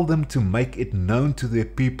tell them to make it known to their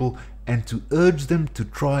people and to urge them to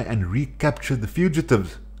try and recapture the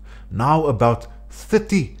fugitives, now about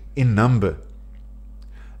 30 in number,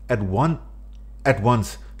 at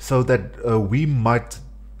once, so that we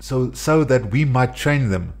might chain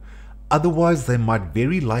them. Otherwise they might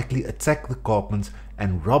very likely attack the Kaapmans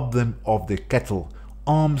and rob them of their cattle,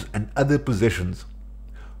 arms and other possessions.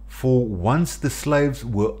 For once the slaves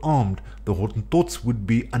were armed, the Hottentots would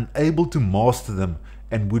be unable to master them,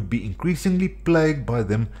 and would be increasingly plagued by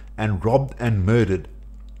them and robbed and murdered.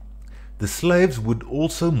 The slaves would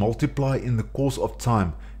also multiply in the course of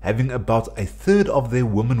time, having about a third of their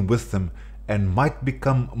women with them, and might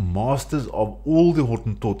become masters of all the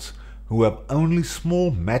Hottentots, who have only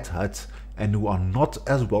small mat huts and who are not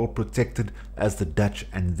as well protected as the Dutch,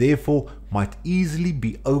 and therefore might easily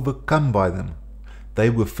be overcome by them. They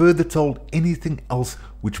were further told anything else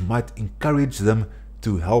which might encourage them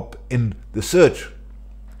to help in the search.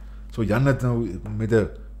 So Jan het nou met 'n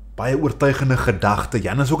baie oortuigende gedagte.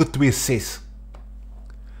 Jan is ook 'n 2-6.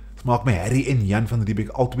 Dit maak my Harry en Jan van Riebeeck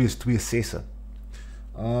albei is 2-6.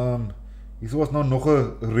 Hier was nou nog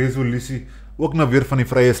 'n resolusie, ook nou weer van die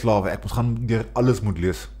vrye slawe. Ek gaan deur alles moet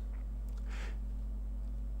lees.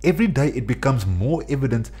 Every day it becomes more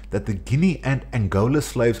evident that the Guinea and Angola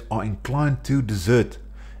slaves are inclined to desert,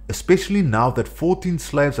 especially now that 14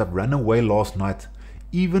 slaves have run away last night,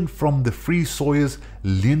 even from the free sawyers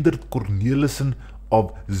Leendert Cornelissen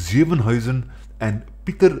of Zevenhuizen and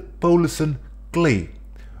Pieter Paulussen Clay,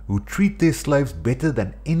 who treat their slaves better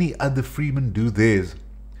than any other freemen do theirs,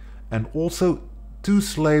 and also 2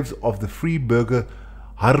 slaves of the free burgher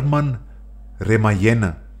Harman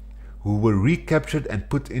Remayenne, who were recaptured and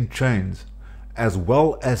put in chains, as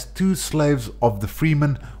well as 2 slaves of the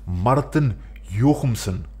freeman Martin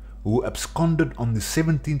Jochumsen, who absconded on the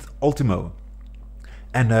 17th ultimo,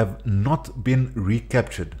 and have not been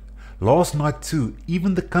recaptured. Last night too,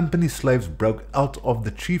 even the company slaves broke out of the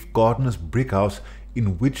chief gardener's brick house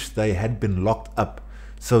in which they had been locked up,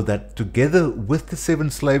 so that together with the 7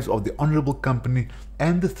 slaves of the honourable company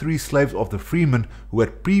and the 3 slaves of the freemen who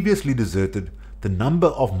had previously deserted, the number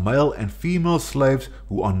of male and female slaves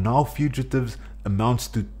who are now fugitives amounts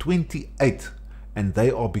to 28, and they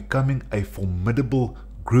are becoming a formidable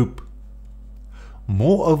group.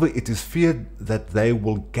 Moreover, it is feared that they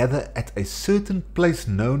will gather at a certain place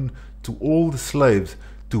known to all the slaves,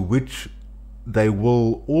 to which they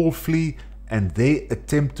will all flee and there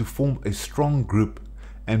attempt to form a strong group,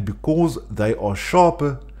 and because they are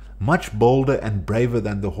sharper, much bolder and braver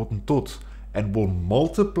than the Hottentots, and will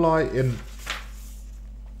multiply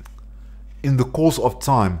in the course of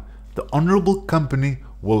time, the honourable company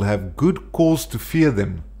will have good cause to fear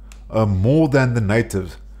them, more than the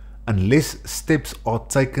natives, unless steps are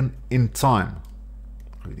taken in time.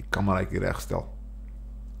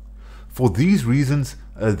 For these reasons,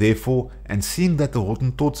 therefore, and seeing that the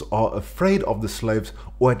Hottentots are afraid of the slaves,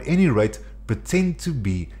 or at any rate pretend to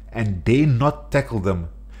be, and dare not tackle them,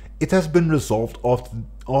 it has been resolved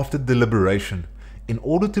after deliberation, in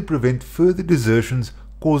order to prevent further desertions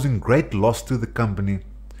causing great loss to the company,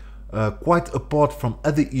 quite apart from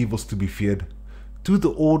other evils to be feared,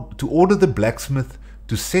 to order the blacksmith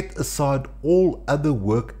to set aside all other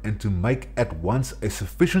work and to make at once a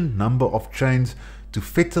sufficient number of chains to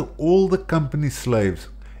fetter all the company's slaves,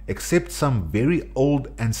 except some very old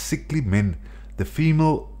and sickly men, the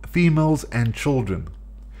females and children,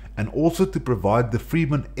 and also to provide the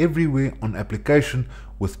freemen everywhere on application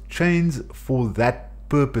with chains for that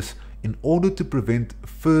purpose in order to prevent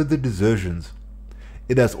further desertions.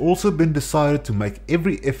 It has also been decided to make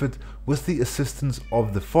every effort with the assistance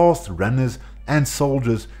of the fast runners and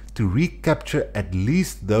soldiers to recapture at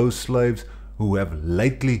least those slaves who have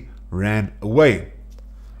lately ran away.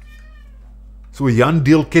 So Jan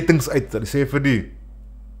deel kettings uit, dat sê vir die,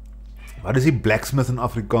 wat is die blacksmith in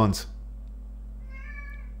Afrikaans?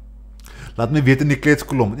 Laat my weet in die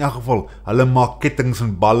kletskolom. In elk geval, hulle maak kettings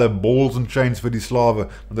en balle, balls en chains vir die slawe,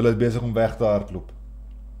 want hulle is besig om weg te hardloop.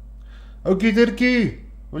 Ou Kietertjie,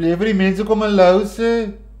 wil jy vir die mense kom hallo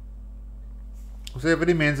sê? Of sê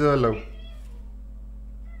vir die mense hallo?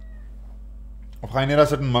 Of ga jy nie daar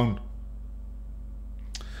sit en moan?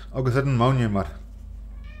 Ook sit en moan jy maar.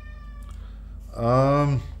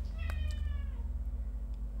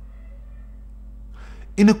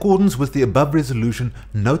 In accordance with the above resolution,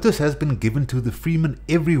 notice has been given to the freemen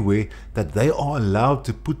everywhere that they are allowed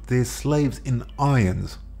to put their slaves in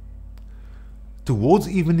irons. Towards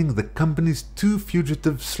evening, the company's 2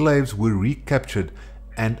 fugitive slaves were recaptured,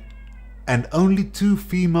 and only 2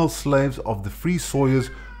 female slaves of the free sawyers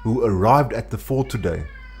who arrived at the fort today.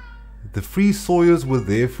 The free sawyers were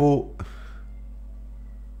therefore...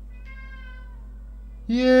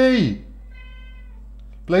 Yay!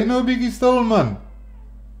 Bly nou 'n bietjie stil, man.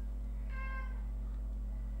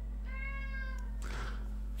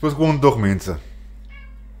 Soos gewoon toch, mense.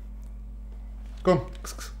 Kom.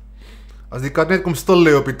 As die kat net kom stil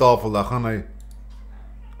lê op die tafel, dan gaan hy.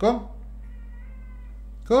 Kom.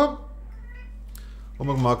 Kom. Kom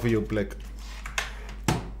ek maak vir jou plek.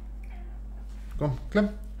 Kom, klim.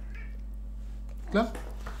 Klim.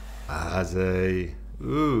 As hy.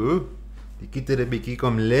 Die kieter 'n bietjie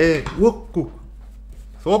kom lê. Koek.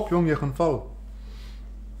 Stop, jong, jy gaan val.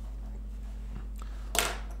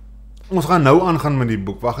 Ons gaan nou aangaan met die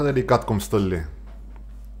boek. Wag dat die kat kom stil lê.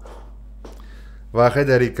 Wag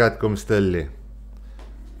dat die kat kom stil lê.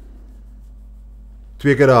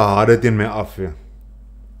 2 keer haar hare teen my af.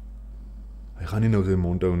 Hy gaan nie nou sy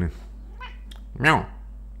mond hou nie. Miau.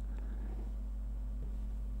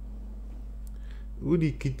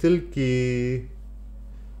 Die kieteltjie.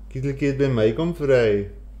 Kieteltjie het by my kom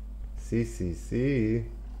vry. Si.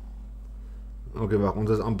 Ok, wag,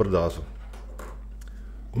 ons is amper daar so.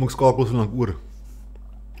 Kom ek skakel so lank oor.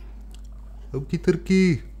 Ou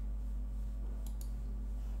kietertjie.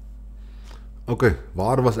 Ok,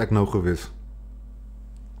 waar was ek nou gewees?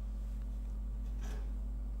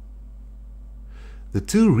 The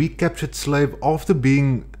 2 recaptured slaves, after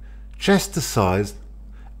being chastised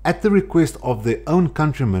at the request of their own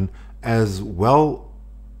countrymen as well,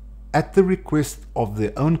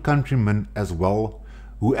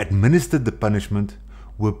 who administered the punishment,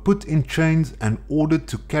 were put in chains and ordered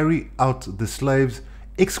to carry out the slaves'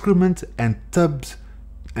 excrement and tubs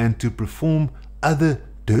and to perform other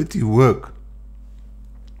dirty work.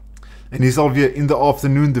 En hier sal weer, in the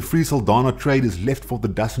afternoon, the free Saldanha traders left for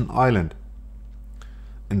the Dusson Island.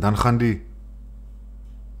 En dan gaan die,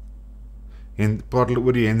 en praat hulle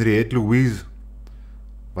oor die Henriette Louise,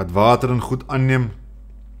 wat water en goed aanneem.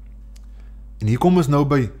 En hier kom ons nou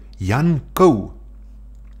by Jan Kou,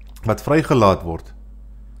 wat vrygelaat word.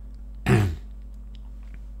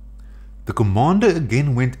 The commander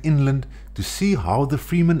again went inland to see how the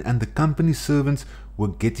freemen and the company servants were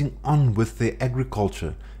getting on with their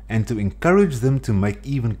agriculture and to encourage them to make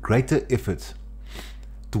even greater efforts.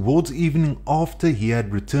 Towards evening, after he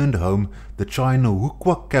had returned home, the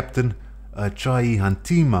Chayanohukwa captain,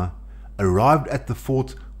 Chaihantima, arrived at the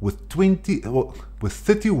fort with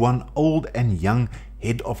 31 old and young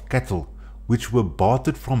head of cattle, which were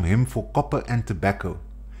bartered from him for copper and tobacco.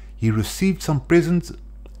 He received some presents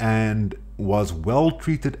and was well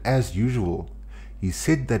treated as usual. He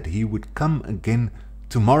said that he would come again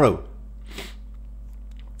tomorrow.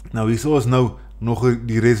 Nou, hier is nou nog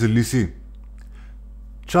die resolutie.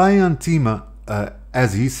 Chaihantima,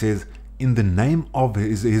 as he says, in the name of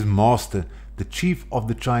his master, the chief of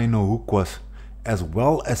the Chayanohukwas, as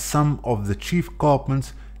well as some of the chief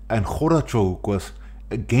Kaapmans and Gorachohukwas,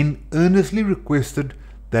 again earnestly requested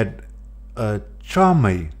that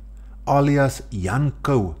Chamay, alias Jan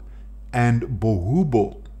Kou, and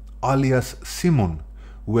Bohubo, alias Simon,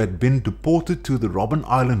 who had been deported to the Robben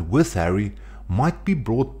Island with Harry, might be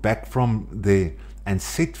brought back from there and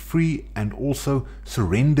set free and also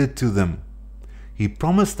surrendered to them. He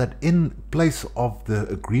promised that in place of the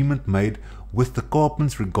agreement made with the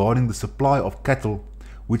Kaapmans regarding the supply of cattle,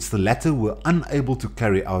 which the latter were unable to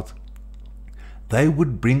carry out, they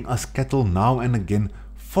would bring us cattle now and again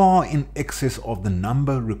far in excess of the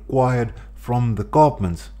number required from the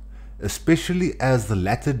Kaapmans, especially as the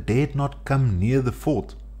latter dared not come near the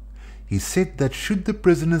fort. He said that should the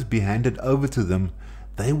prisoners be handed over to them,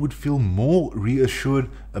 they would feel more reassured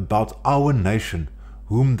about our nation,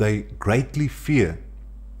 whom they greatly fear.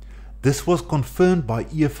 This was confirmed by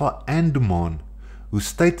Efa and Duman, who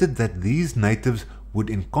stated that these natives would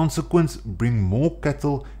in consequence bring more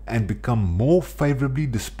cattle and become more favorably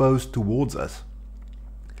disposed towards us.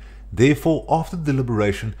 Therefore, after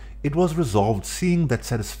deliberation, it was resolved, seeing that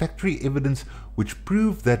satisfactory evidence which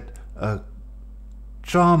proved that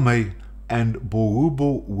Chamay and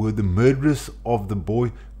Bohubo were the murderers of the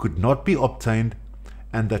boy could not be obtained,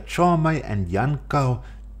 and that Chamay and Jan Kou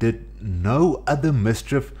did no other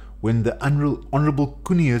mischief when the Honourable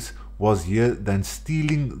Cunius was here than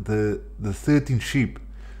stealing the 13 sheep,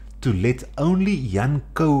 to let only Jan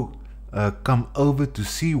Kou come over to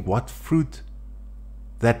see what fruit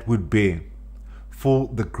that would bear, for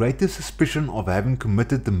the greater suspicion of having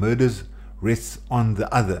committed the murders rests on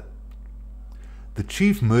the other. The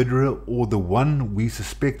chief murderer, or the one we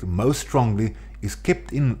suspect most strongly, is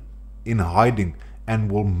kept in hiding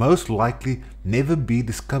and will most likely never be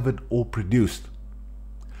discovered or produced.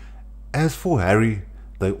 As for Harry,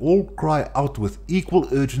 they all cry out with equal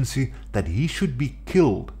urgency that he should be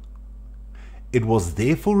killed. It was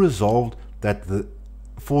therefore resolved that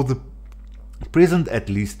for the present at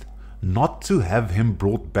least, not to have him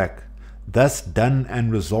brought back, thus done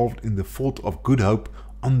and resolved in the fort of Good Hope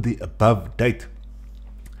on the above date.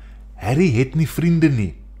 Harry het nie vriende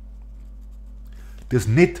nie. Dis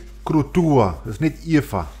net Krotoa, dis net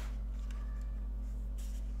Eva.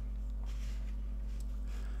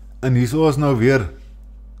 En hier is nou weer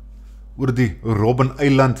oor die Robben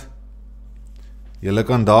Eiland. Julle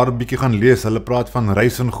kan daar 'n bietjie gaan lees, hulle praat van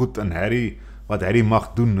reis en goed en Harry, wat Harry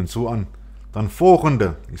mag doen en so aan. Dan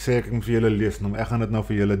volgende, ek sê ek moet vir julle lees, nou ek gaan dit nou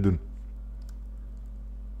vir julle doen.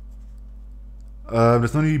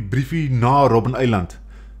 Dis nou die briefie na Robben Eiland.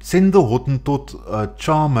 Send the Hottentot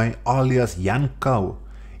Chamay alias Jan Kou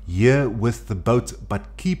here with the boat, but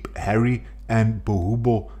keep Harry and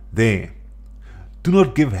Bohubo there. Do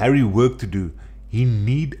not give Harry work to do. He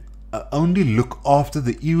need only look after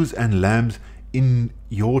the ewes and lambs in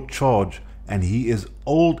your charge, and he is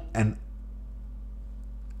old and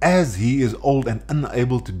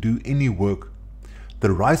unable to do any work.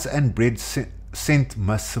 The rice and bread sent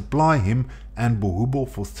must supply him and Bohubo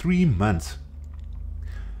for 3 months.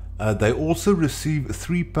 They also receive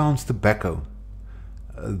 3 pounds tobacco.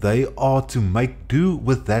 They are to make do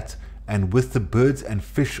with that and with the birds and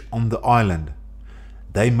fish on the island.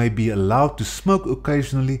 They may be allowed to smoke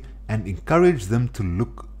occasionally and encourage them to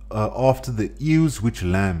look after the ewes which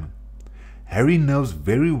lamb. Harry knows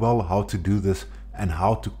very well how to do this and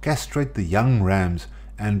how to castrate the young rams,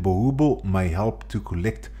 and Bohubo may help to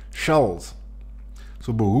collect shells.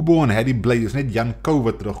 So Bohubo en Harry bly, is net Jan Kou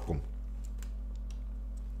wat terugkom.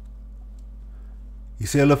 Hier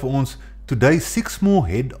sê hulle vir ons, today 6 more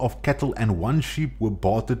head of cattle and 1 sheep were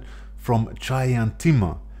bartered from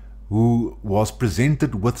Chaihantima, who was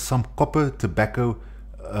presented with some copper, tobacco,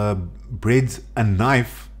 breads, a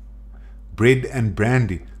knife, bread and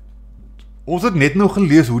brandy. Ons het net nou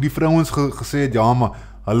gelees hoe die vrouens gesê het, ja maar,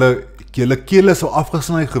 hulle kele sou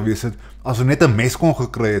afgesny gewees het, as hulle net 'n mes kon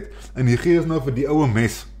gekry het, en hier gee ons nou vir die ouwe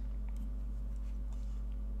mes.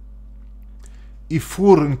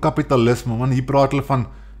 ivoor en kapitalisme, man, hier praat hulle van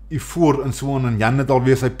ivoor en so en Jan het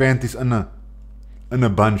alweer sy panties in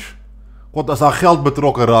 'n bunch. God, as daar geld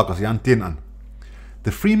betrokke raak, as Jan teen aan.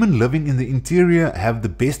 The freemen living in the interior have the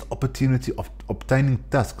best opportunity of obtaining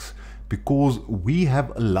tusks because we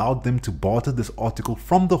have allowed them to barter this article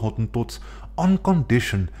from the Hottentots on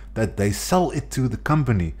condition that they sell it to the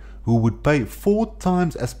company, who would pay 4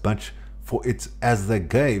 times as much for it as they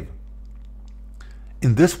gave.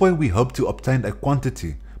 In this way we hope to obtain a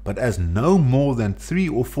quantity, but as no more than 3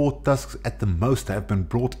 or 4 tusks at the most have been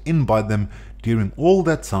brought in by them during all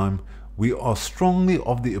that time, we are strongly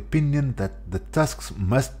of the opinion that the tusks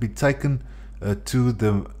must be taken to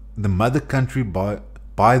the mother country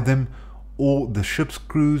by them or the ship's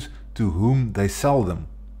crews to whom they sell them.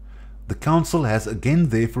 The council has again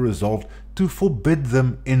therefore resolved to forbid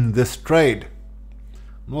them in this trade.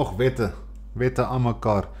 Nog wette aan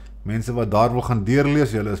mekaar. Mense wat daar wil gaan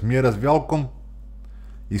deurlees, julle is meer as welkom.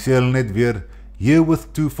 Hier sê hulle net weer,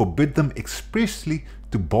 herewith to forbid them expressly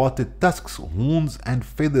to barter tusks, horns and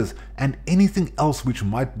feathers and anything else which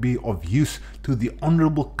might be of use to the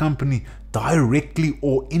honourable company directly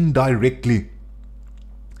or indirectly.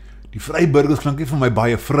 Die vryburgers klink nie vir my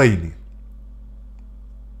baie vry nie.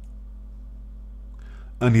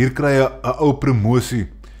 En hier kry jy 'n ou promosie,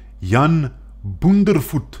 Jan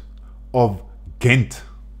Boendervoet of Gent.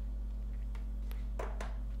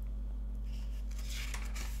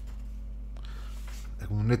 Ek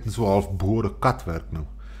moet net so half boere kat werk nou.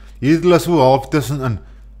 Hier het hulle so half tussenin,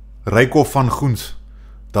 Rykhof van Goens.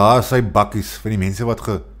 Daar is sy bakkies, vir die mense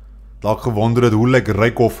wat dalk gewonder het, hoe lyk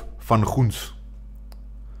Rykhof van Goens?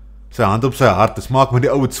 Sy hand op sy hart, dit smaak met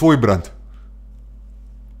die ouwe swooibrand.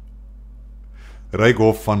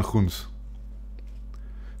 Rykhof van Goens.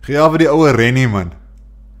 Gee af vir die ouwe Rennie, man.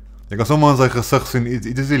 Jy kan sommer in sy gesig sien, iets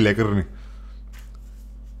is nie lekker nie.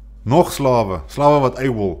 Nog slawe wat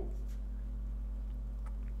eiwol.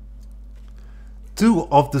 2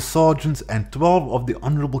 of the sergeants and 12 of the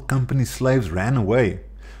honourable company slaves ran away,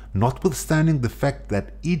 notwithstanding the fact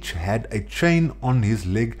that each had a chain on his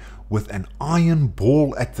leg with an iron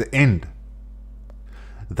ball at the end.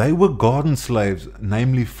 They were garden slaves,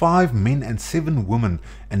 namely 5 men and 7 women,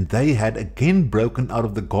 and they had again broken out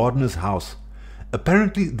of the gardener's house.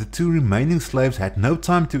 Apparently the 2 remaining slaves had no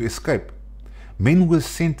time to escape. Men were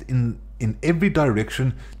sent in every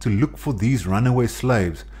direction to look for these runaway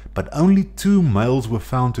slaves, but only 2 males were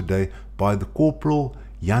found today by the corporal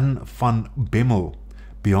Jan van Riebeeck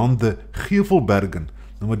beyond the Gevelbergen.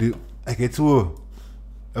 Nou maar ek het so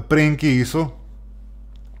 'n prentjie hierso.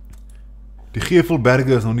 Die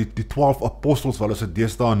Gevelberge is nou die 12 apostels wat hulle se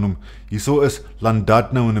deesdae noem. Hierso is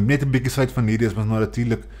Landad nou en net 'n bietjie suid van hierdie is mos nou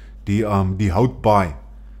natuurlik die Houtbaai.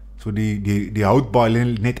 So die Houtbaai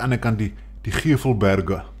lê net aan die kant die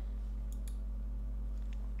Gevelberge.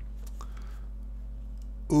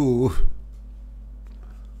 Ooh.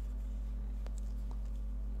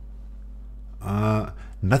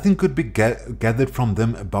 Nothing could be gathered from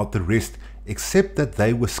them about the rest, except that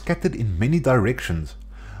they were scattered in many directions.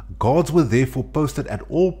 Guards were therefore posted at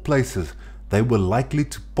all places. They were likely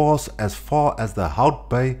to pass as far as the Hout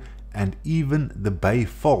Bay and even the Bay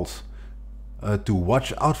Falls, to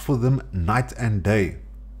watch out for them night and day.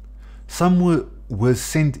 Some were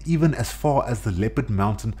sent even as far as the Leopard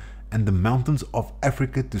Mountain and the mountains of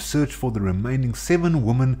Africa to search for the remaining 7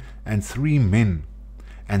 women and 3 men,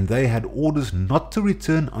 and they had orders not to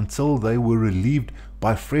return until they were relieved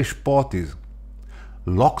by fresh parties.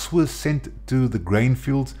 Locks were sent to the grain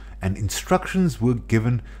fields, and instructions were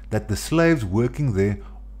given that the slaves working there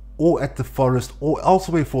or at the forest or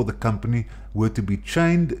elsewhere for the company were to be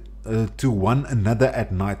chained to one another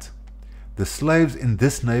at night. The slaves in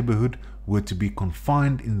this neighborhood were to be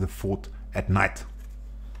confined in the fort at night.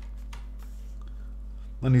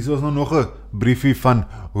 Dan hier is nog 'n briefie van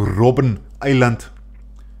Robben Eiland.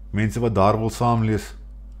 Mense wat daar wil saamlees.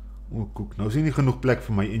 O, koek, nou is nie genoeg plek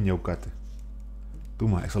vir my en jou katte. Toe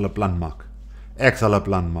maar, ek sal 'n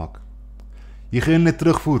plan maak. Hier gaan net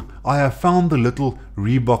terugvoer. I have found the little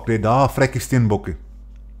Riebeeck there, daar vrekkie steenbokkie.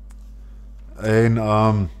 En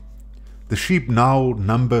the sheep now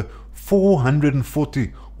number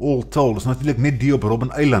 440 all told. Dis natuurlik net die op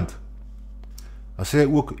Robben Eiland. Hy sê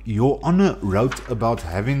ook, Your Honor wrote about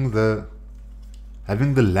having the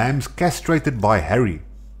lambs castrated by Harry,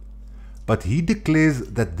 but he declares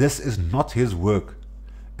that this is not his work,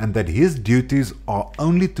 and that his duties are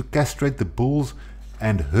only to castrate the bulls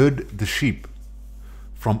and herd the sheep.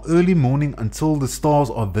 From early morning until the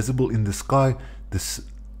stars are visible in the sky,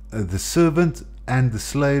 the servant and the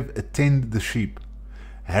slave attend the sheep.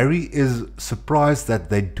 Harry is surprised that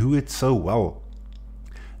they do it so well.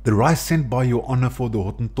 The rice sent by your honor for the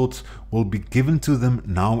Hottentots will be given to them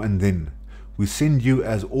now and then. We send you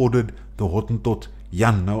as ordered the Hottentot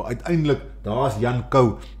Jan. Nou uiteindelik, daar is Jan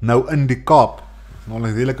Kou nou in die Kaap. Nou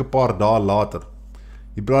natuurlijk 'n paar dae later.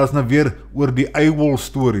 Die praat is nou weer oor die eiwol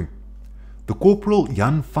story. The corporal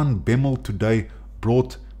Jan van Bemmel today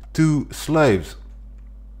brought 2 slaves.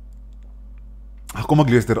 Kom ek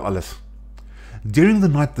lees daar alles. During the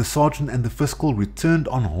night, the sergeant and the fiscal returned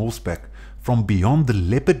on horseback from beyond the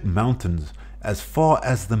Leopard Mountains as far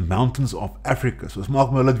as the mountains of Africa. So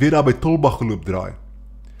maak my hulle het weer daar by Tolbach geloop draai.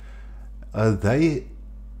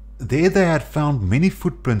 There they had found many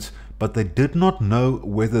footprints, but they did not know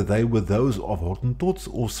whether they were those of Hottentots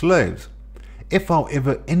or slaves. If,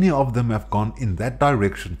 however, any of them have gone in that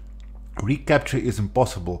direction, recapture is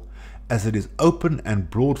impossible, as it is open and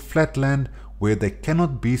broad flat land where they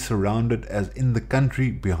cannot be surrounded as in the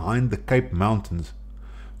country behind the Cape Mountains,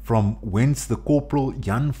 from whence the corporal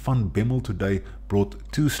Jan van Bemmel today brought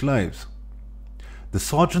 2 slaves. The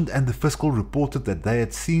sergeant and the fiscal reported that they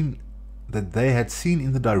had seen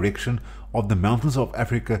in the direction of the mountains of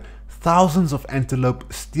Africa thousands of antelope,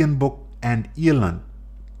 steenbok and eland,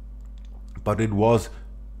 but it was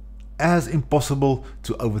as impossible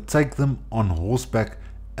to overtake them on horseback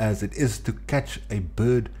as it is to catch a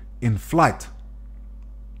bird in flight.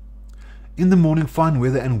 In the morning, fine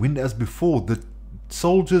weather and wind as before, the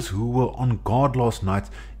soldiers who were on guard last night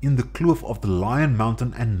in the kloof of the Lion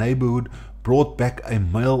Mountain and neighborhood brought back a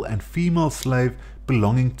male and female slave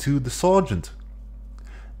belonging to the sergeant.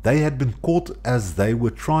 They had been caught as they were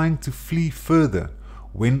trying to flee further,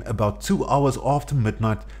 when about 2 hours after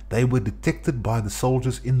midnight they were detected by the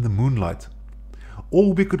soldiers in the moonlight.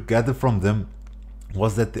 All we could gather from them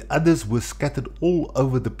was that the others were scattered all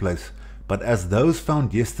over the place, but as those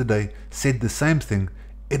found yesterday said the same thing,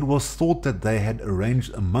 it was thought that they had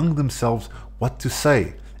arranged among themselves what to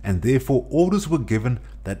say, and therefore orders were given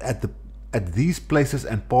that at these places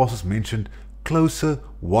and passes mentioned, closer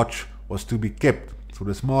watch was to be kept. So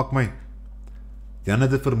dis maak my, Jan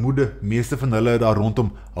het 'n vermoede, meeste van hulle het daar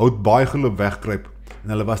rondom hout baie geloop wegkruip, en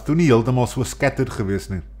hulle was toe nie heeltemal so scattered gewees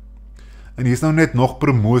nie. En hier is nou net nog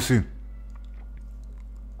promosie.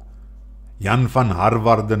 Jan van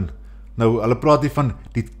Harwarden, nou hulle praat hier van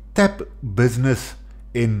die tap business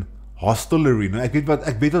en hostelry. Nou ek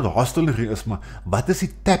weet wat hostelry is, maar wat is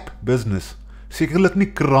die tap business? Sekerlik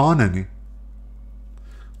nie krane nie.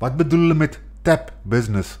 Wat bedoel hulle met tap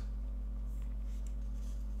business?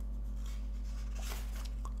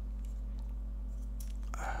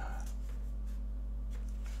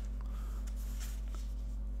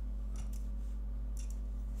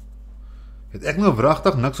 Het ek nou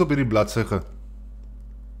wragtig niks op hierdie bladsy ge...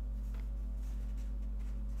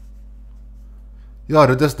 Ja,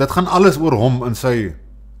 dit gaan alles oor hom in sy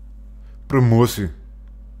promosie.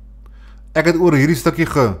 Ek het oor hierdie stukkie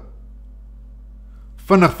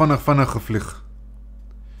vinnig gevlieg.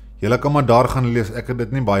 Julle kan maar daar gaan lees, ek het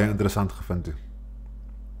dit nie baie interessant gevind nie.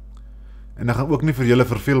 En ek gaan ook nie vir julle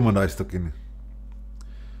verveel met daai stukkie nie.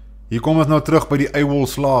 Hier kom ons nou terug by die eiwol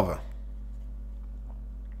slawe.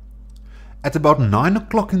 At about 9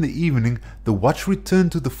 o'clock in the evening, the watch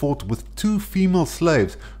returned to the fort with 2 female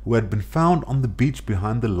slaves who had been found on the beach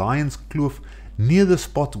behind the Lion's Kloof near the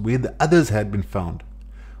spot where the others had been found.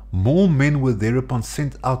 More men were thereupon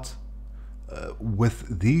sent out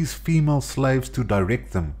with these female slaves to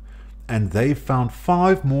direct them, and they found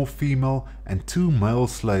 5 more female and 2 male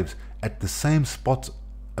slaves at the same spot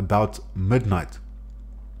about midnight.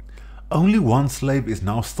 Only 1 slave is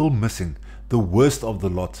now still missing, the worst of the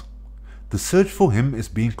lot. The search for him is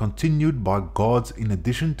being continued by guards in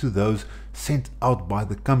addition to those sent out by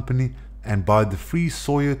the company and by the Free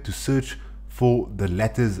Sawyer to search for the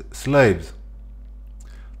latter's slaves.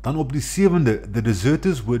 Dan op die 7de, the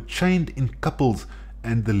deserters were chained in couples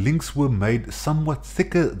and the links were made somewhat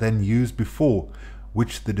thicker than used before,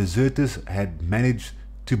 which the deserters had managed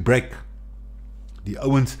to break. Die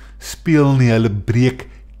ouens speel nie, hulle breek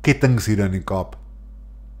kettings hier in die Kaap.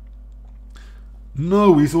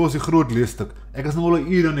 Nou, hier is die groot leesstuk. Ek is nou al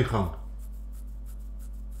 'n uur aan die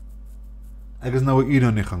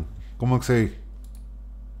gang. Kom ek sê,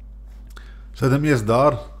 sit hom eers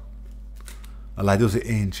daar, en laat ons die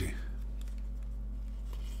eentjie.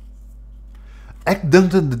 Ek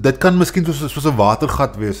dink dit kan miskien soos 'n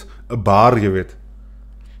watergat wees, 'n bar, jy weet.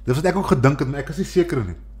 Dis wat ek ook gedink het, maar ek is nie seker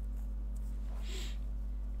nie.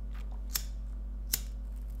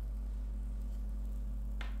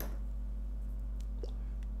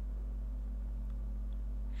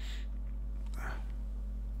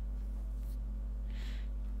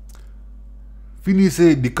 Fini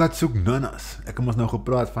sê, die kat soek nannas. Ek het ons nou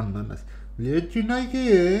gepraat van nannas. Wil jy 'n tjoenetjie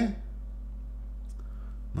hê?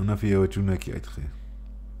 Nou vir jou 'n tjoenetjie uitgee.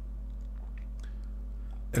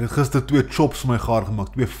 Ek het gister 2 chops my gaar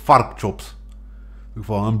gemaak, 2 varkchops. Ek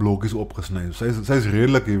vir haar in blokkies opgesny. Sy is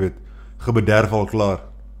redelik, jy weet, gebederf al klaar.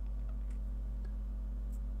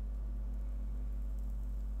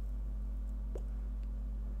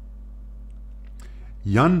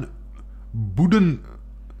 Jan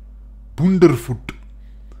Boendervoet.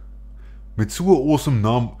 Met so 'n awesome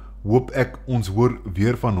naam hoop ek ons hoor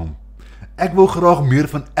weer van hom. Ek wou graag meer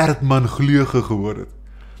van Erdman Gleuge gehoor het.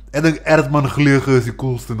 Ek dink Erdman Gleuge is die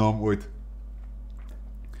coolste naam ooit.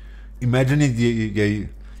 Imagine jy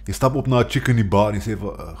stap op na 'n chick in die bar en jy sê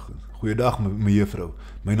van, goeiedag my juffrou,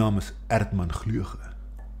 my naam is Erdman Gleuge,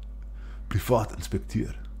 privaat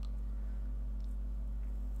inspekteur.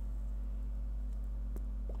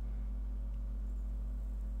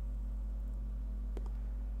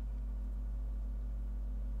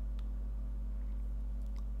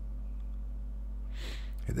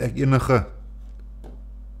 Het ek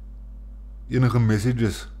enige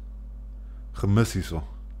messages gemis hierso.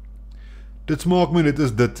 Dit smaak my, dit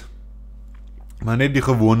is dit. Maar net die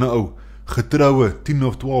gewone ou, getroue 10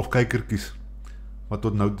 of 12 kykertjies, wat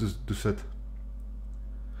tot nou toe sit.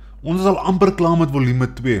 Ons is al amper klaar met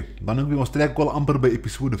volume 2, dan ook ons trek al amper by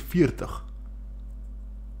episode 40.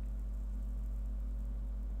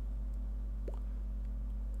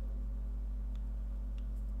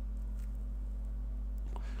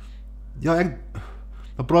 Ja, ek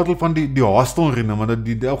praat al van die hostelry nou, maar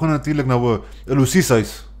die ou gaan natuurlik nou 'n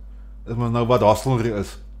losieshuis. Is maar nou wat hostelry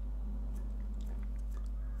is.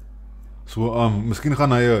 So, miskien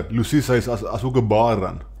gaan hy 'n losieshuis as ook 'n bar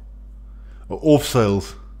run. 'n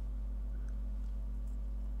Off-sales.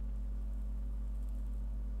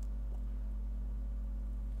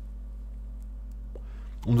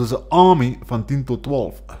 Ons is 'n army van 10 tot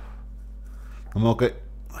 12. Dan maak ek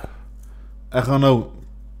gaan nou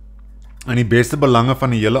en die beste belange van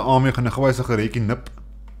die hele army gaan ek gou 'n sigaretjie nip.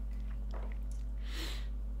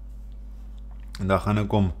 En dan gaan ek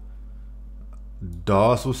kom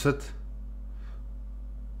daar so sit.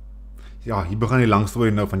 Ja, hier begin die lang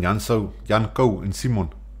storie nou van Jan Kou en Simon.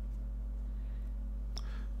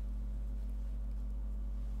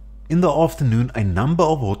 In the afternoon, a number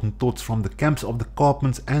of Hottentots from the camps of the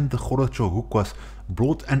Kaapmans and the Gorochohuquas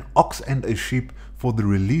brought an ox and a sheep for the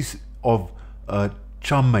release of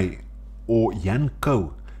Chamay, or Jan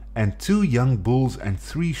Kou, and 2 young bulls and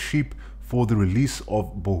 3 sheep for the release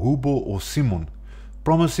of Bohubo or Simon,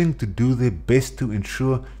 promising to do their best to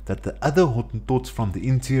ensure that the other Hottentots from the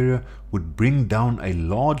interior would bring down a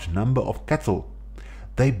large number of cattle.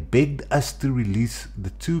 They begged us to release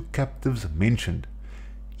the 2 captives mentioned.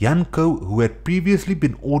 Jan Kou, who had previously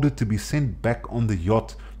been ordered to be sent back on the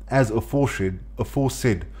yacht as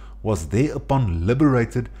aforesaid, was thereupon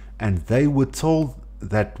liberated, and they were told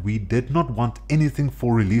that we did not want anything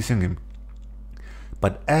for releasing him.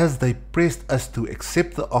 But as they pressed us to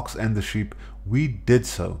accept the ox and the sheep, we did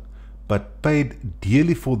so, but paid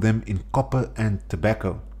dearly for them in copper and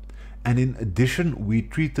tobacco. And in addition, we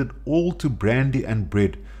treated all to brandy and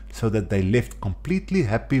bread, so that they left completely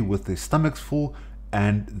happy with their stomachs full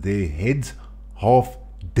and their heads half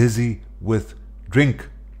dizzy with drink.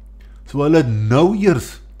 So hulle het nou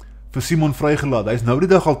eers vir Simon vrygelaat. Hy is nou die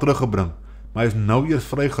dag al teruggebring, maar hy is nou eers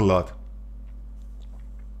vrygelaat.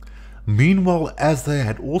 Meanwhile, as they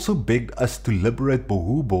had also begged us to liberate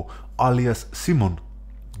Bohubo alias Simon,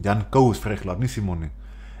 Jan Kou is vrygelaat, nie Simon nie,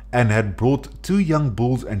 and had brought 2 young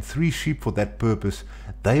bulls and 3 sheep for that purpose,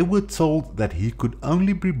 they were told that he could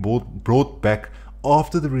only be brought back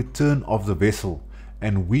after the return of the vessel,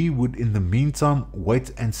 and we would in the meantime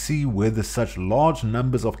wait and see whether such large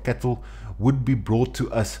numbers of cattle would be brought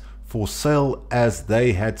to us for sale as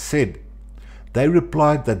they had said. They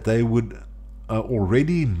replied that they would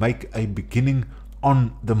already make a beginning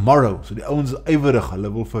on the morrow. So die ouens is ywerig, hulle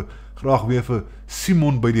wil graag weer vir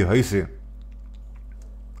Simon by die huis hê.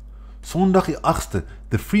 Sondag die 8ste,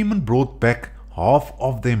 the freemen brought back half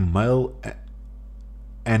of their male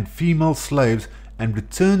and female slaves and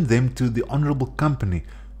returned them to the honourable company,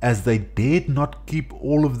 as they dared not keep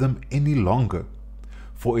all of them any longer,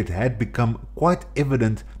 for it had become quite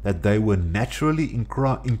evident that they were naturally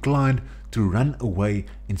inclined to run away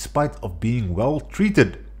in spite of being well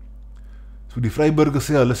treated. So die vryburgers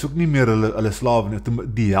sê, hulle soek nie meer hulle slawe nie,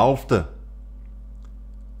 die helfte.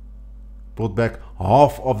 Brought back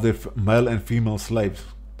half of their male and female slaves.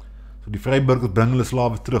 So die vryburgers bring hulle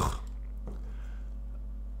slawe terug.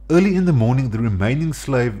 Early in the morning, the remaining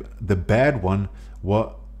slave, the bad one,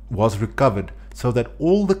 was recovered, so that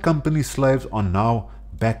all the company slaves are now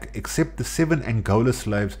back except the 7 Angola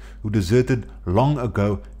slaves who deserted long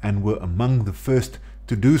ago and were among the first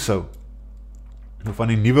to do so. Nou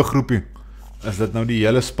van die nuwe groepie is dit nou die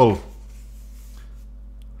hele spul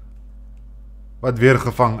wat weer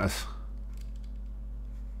gevang is.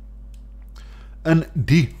 In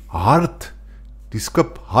die hart, die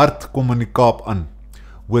skip hart kom in die Kaap aan,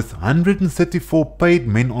 with 134 paid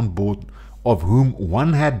men on board, of whom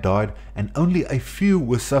one had died and only a few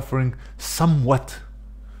were suffering somewhat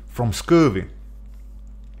from scurvy.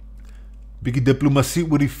 Bietjie diplomatie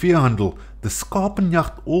oor die veehandel. The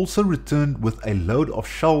skapenjacht also returned with a load of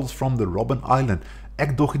shells from the Robben Island.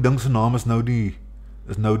 Ek dog die ding se naam is nou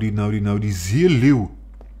die zeeleeuw.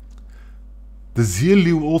 The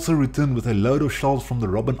zeeleeuw also returned with a load of shells from the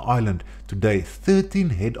Robben Island. Today, 13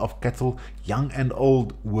 head of cattle, young and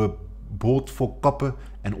old, were bought for copper,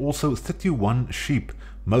 and also 31 sheep,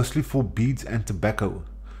 mostly for beads and tobacco.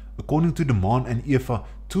 According to De Man and Eva,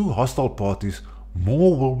 2 hostile parties,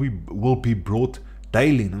 more will be brought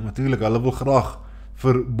daily. Nou natuurlijk, hulle wil graag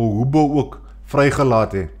vir Bohubo ook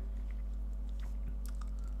vrygelaat hê.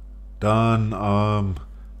 Dan,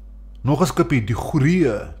 nog 'n skipie, die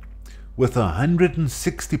Goeie, with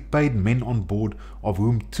 160 paid men on board, of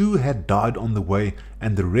whom 2 had died on the way,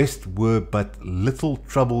 and the rest were but little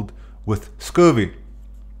troubled with scurvy.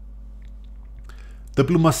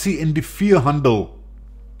 Diplomatie in die veehandel.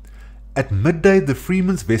 At midday, the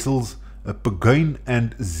freemen's vessels, Pugain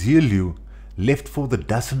and Zeeleeuw, left for the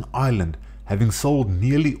Dassen Island, having sold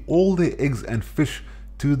nearly all their eggs and fish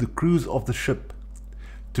to the crews of the ship.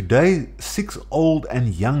 Today, 6 old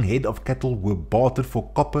and young head of cattle were bartered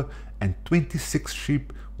for copper, and 26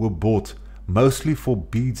 sheep were bought, mostly for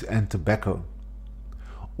beads and tobacco.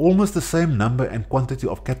 Almost the same number and quantity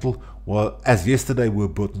of cattle as yesterday were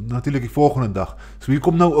bought. Natuurlijk die volgende dag. So hier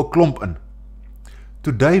kom nou 'n klomp in.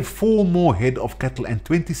 Today, 4 more head of cattle and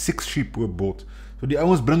 26 sheep were bought. So die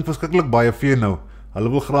ouens bring verskriklik baie vee nou. Hulle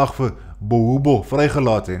wil graag vir Bohubo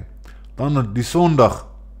vrygelaat hê. Dan die Sondag,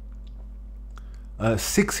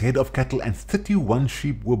 6 head of cattle and 31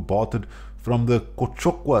 sheep were bartered from the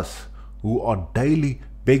Kochokwas, who are daily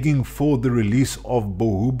begging for the release of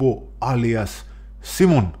Bohubo alias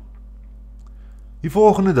Simon. Die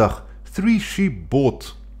volgende dag, 3 sheep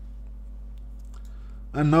bought.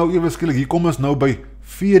 En nou ewe skielik, hier kom ons nou by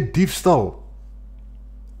vee diefstal.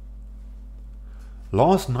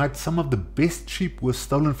 Last night, some of the best sheep were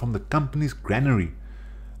stolen from the company's granary,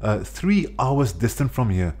 3 hours distant from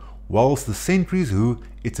here, whilst the sentries who,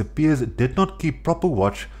 it appears, did not keep proper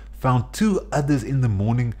watch, found 2 others in the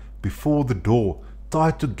morning before the door,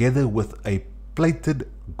 tied together with a plaited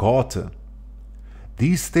garter.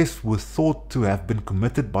 These thefts were thought to have been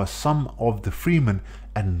committed by some of the freemen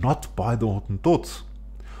and not by the Hottentots.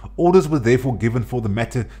 Orders were therefore given for the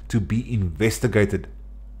matter to be investigated.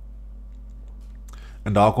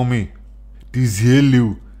 En daar kom hy, die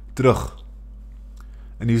zeeleeuw terug.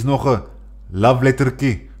 En hier is nog 'n love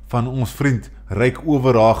lettertjie van ons vriend Ryk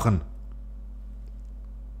Overhagen.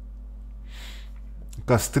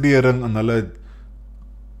 Kastrering, en hulle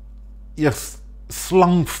eers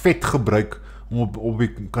slangvet gebruik om op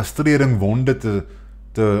die kastrering wonde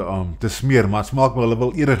te smeer, maar het smaak wel, hulle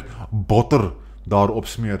wil eerder botter daarop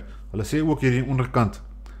smeer. Hulle sê ook hier in die onderkant,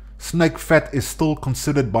 snake fat is still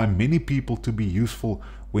considered by many people to be useful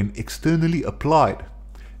when externally applied.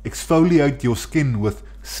 Exfoliate your skin with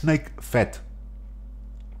snake fat.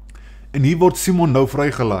 En hier word Simon nou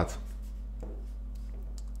vrygelaat.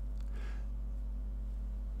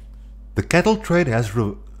 The cattle trade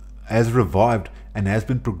has revived and has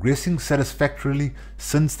been progressing satisfactorily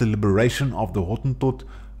since the liberation of the Hottentot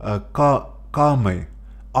Kame,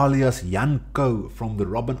 alias Jan Ko, from the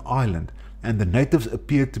Robben Island, and the natives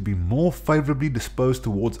appear to be more favorably disposed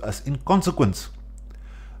towards us in consequence.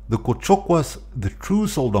 The Kochokwas, the true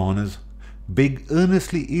Soldaners, beg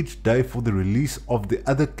earnestly each day for the release of the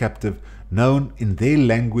other captive, known in their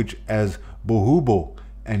language as Bohubo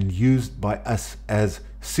and used by us as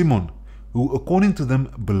Simon, who according to them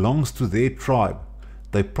belongs to their tribe.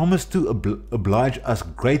 They promise to oblige us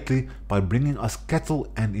greatly by bringing us cattle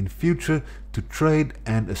and in future to trade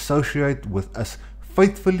and associate with us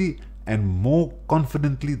faithfully and more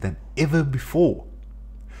confidently than ever before.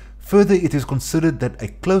 Further, it is considered that a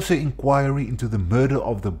closer inquiry into the murder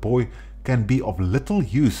of the boy can be of little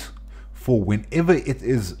use, for whenever it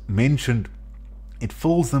is mentioned, it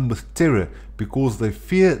fills them with terror, because they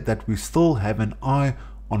fear that we still have an eye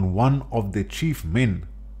on one of their chief men.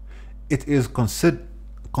 It is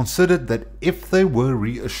considered that if they were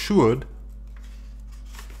reassured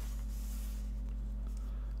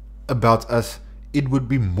about us, it would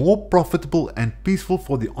be more profitable and peaceful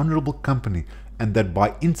for the honourable company, and that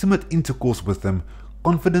by intimate intercourse with them,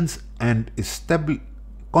 confidence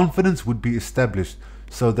would be established,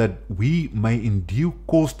 so that we may in due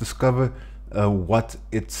course discover what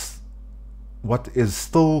is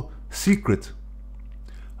still secret.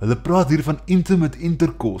 Hulle praat hier van intimate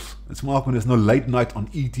intercourse. Dit maak me dis nou late night on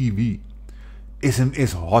ETV.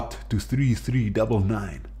 SMS hot to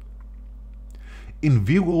 3399. In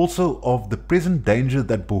view also of the present danger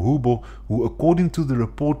that Bohubo, who according to the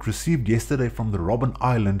report received yesterday from the Robben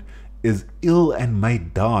Island, is ill and may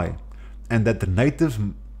die, and that the natives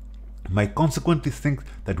may consequently think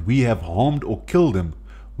that we have harmed or killed him,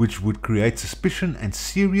 which would create suspicion and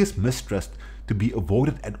serious mistrust to be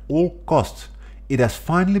avoided at all costs, it has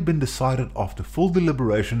finally been decided after full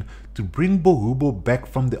deliberation to bring Bohubo back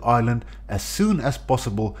from the island as soon as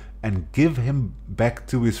possible and give him back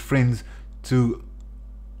to his friends to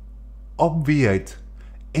obviate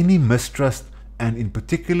any mistrust, and in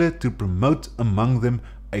particular to promote among them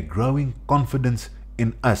a growing confidence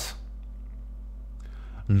in us.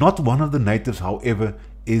 Not one of the natives, however,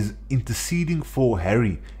 is interceding for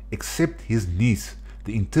Harry except his niece,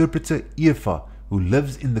 the interpreter Eva, who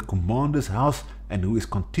lives in the commander's house and who is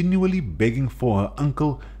continually begging for her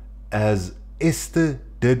uncle, as Eerste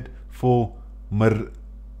did for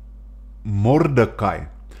Mordecai.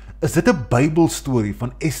 Is dit 'n Bybelstorie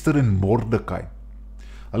van Esther en Mordecai?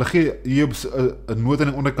 Hulle gee hier op 'n noot aan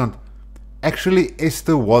die onderkant. Actually,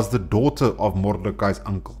 Esther was the daughter of Mordecai's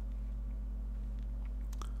uncle.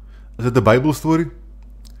 Is dit 'n Bybelstorie?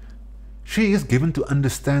 She is given to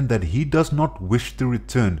understand that he does not wish to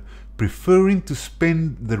return, preferring to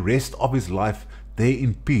spend the rest of his life there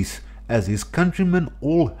in peace, as his countrymen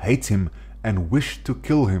all hate him and wish to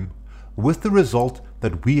kill him, with the result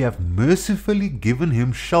that we have mercifully given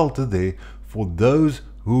him shelter there from those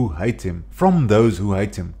who hate him,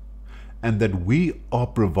 and that we are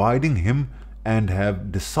providing him and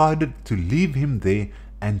have decided to leave him there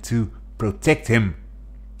and to protect him.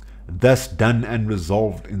 Thus done and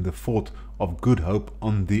resolved in the Fort of Good Hope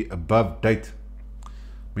on the above date.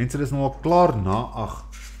 Mense, dit is nou al klaar na 8.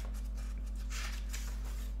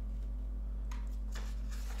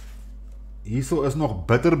 Hierso is nog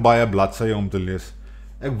bitter baie bladsye om te lees.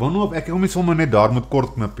 Ek wonder of ek hom nie sommer net daar moet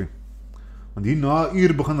kort knippie. Want hier na 'n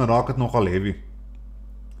uur begin raak het nogal heavy.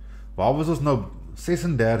 Waar was ons nou?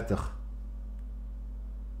 36.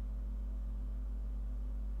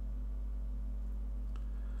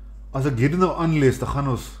 As ek hier nou aanlees, dan gaan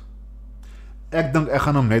ons... Ek dink ek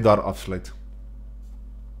gaan hom net daar afsluit.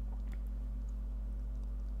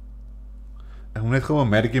 Ek moet net gou 'n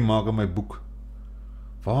merkie maak in my boek.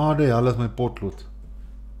 Waar die hel is my potlood?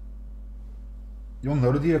 Jong,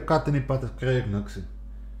 nou dat hier 'n kat in die pad is, kry ek niks nie.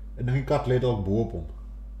 Ek dink die kat lê dalk bo op hom.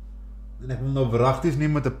 En ek wil nou wragties nie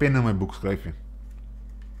met 'n pen in my boek skryf nie.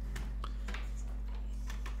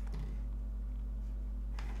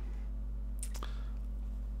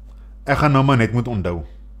 Ek gaan nou maar net moet onthou.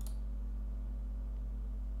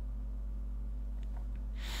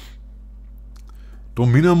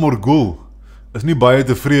 Domina Morgul is nie baie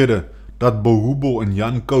tevrede dat Bohubo en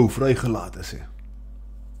Jan Kou vrygelaat is.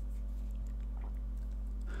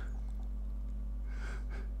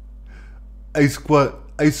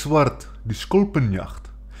 Yswart, die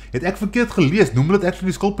skulpenjagd. Het ek verkeerd gelees, noem dit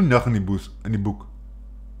actually die skulpenjagd in die boek.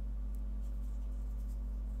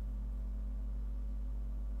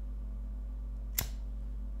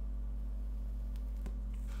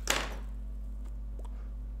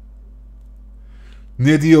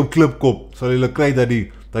 Net hier op Klipkop sal julle kry dat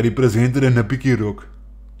die presenter 'n nippiekie rook.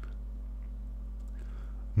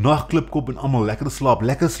 Nag Klipkop en almal lekker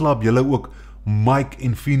slaap julle ook. Mike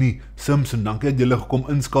en Fini Simpson, dankie dat julle gekom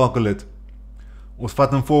inskakel het. Ons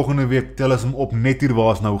vat in volgende week, tel ons hom op net hier waar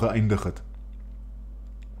ons nou geëindig het.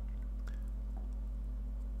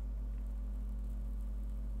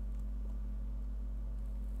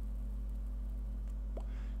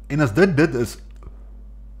 En as dit is,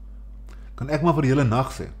 kan ek maar vir julle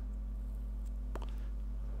nag sê.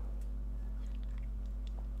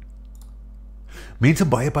 Mense,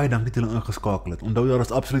 baie dankie dat julle ingeskakel het. Onthou, daar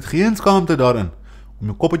is absoluut geen skaamte daarin om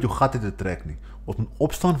jou kop uit jou gat te trek nie. Ons moet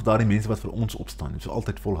opstaan vir daardie mense wat vir ons opstaan. Ons is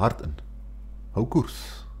altyd volhard in. Hou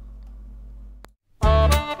koers.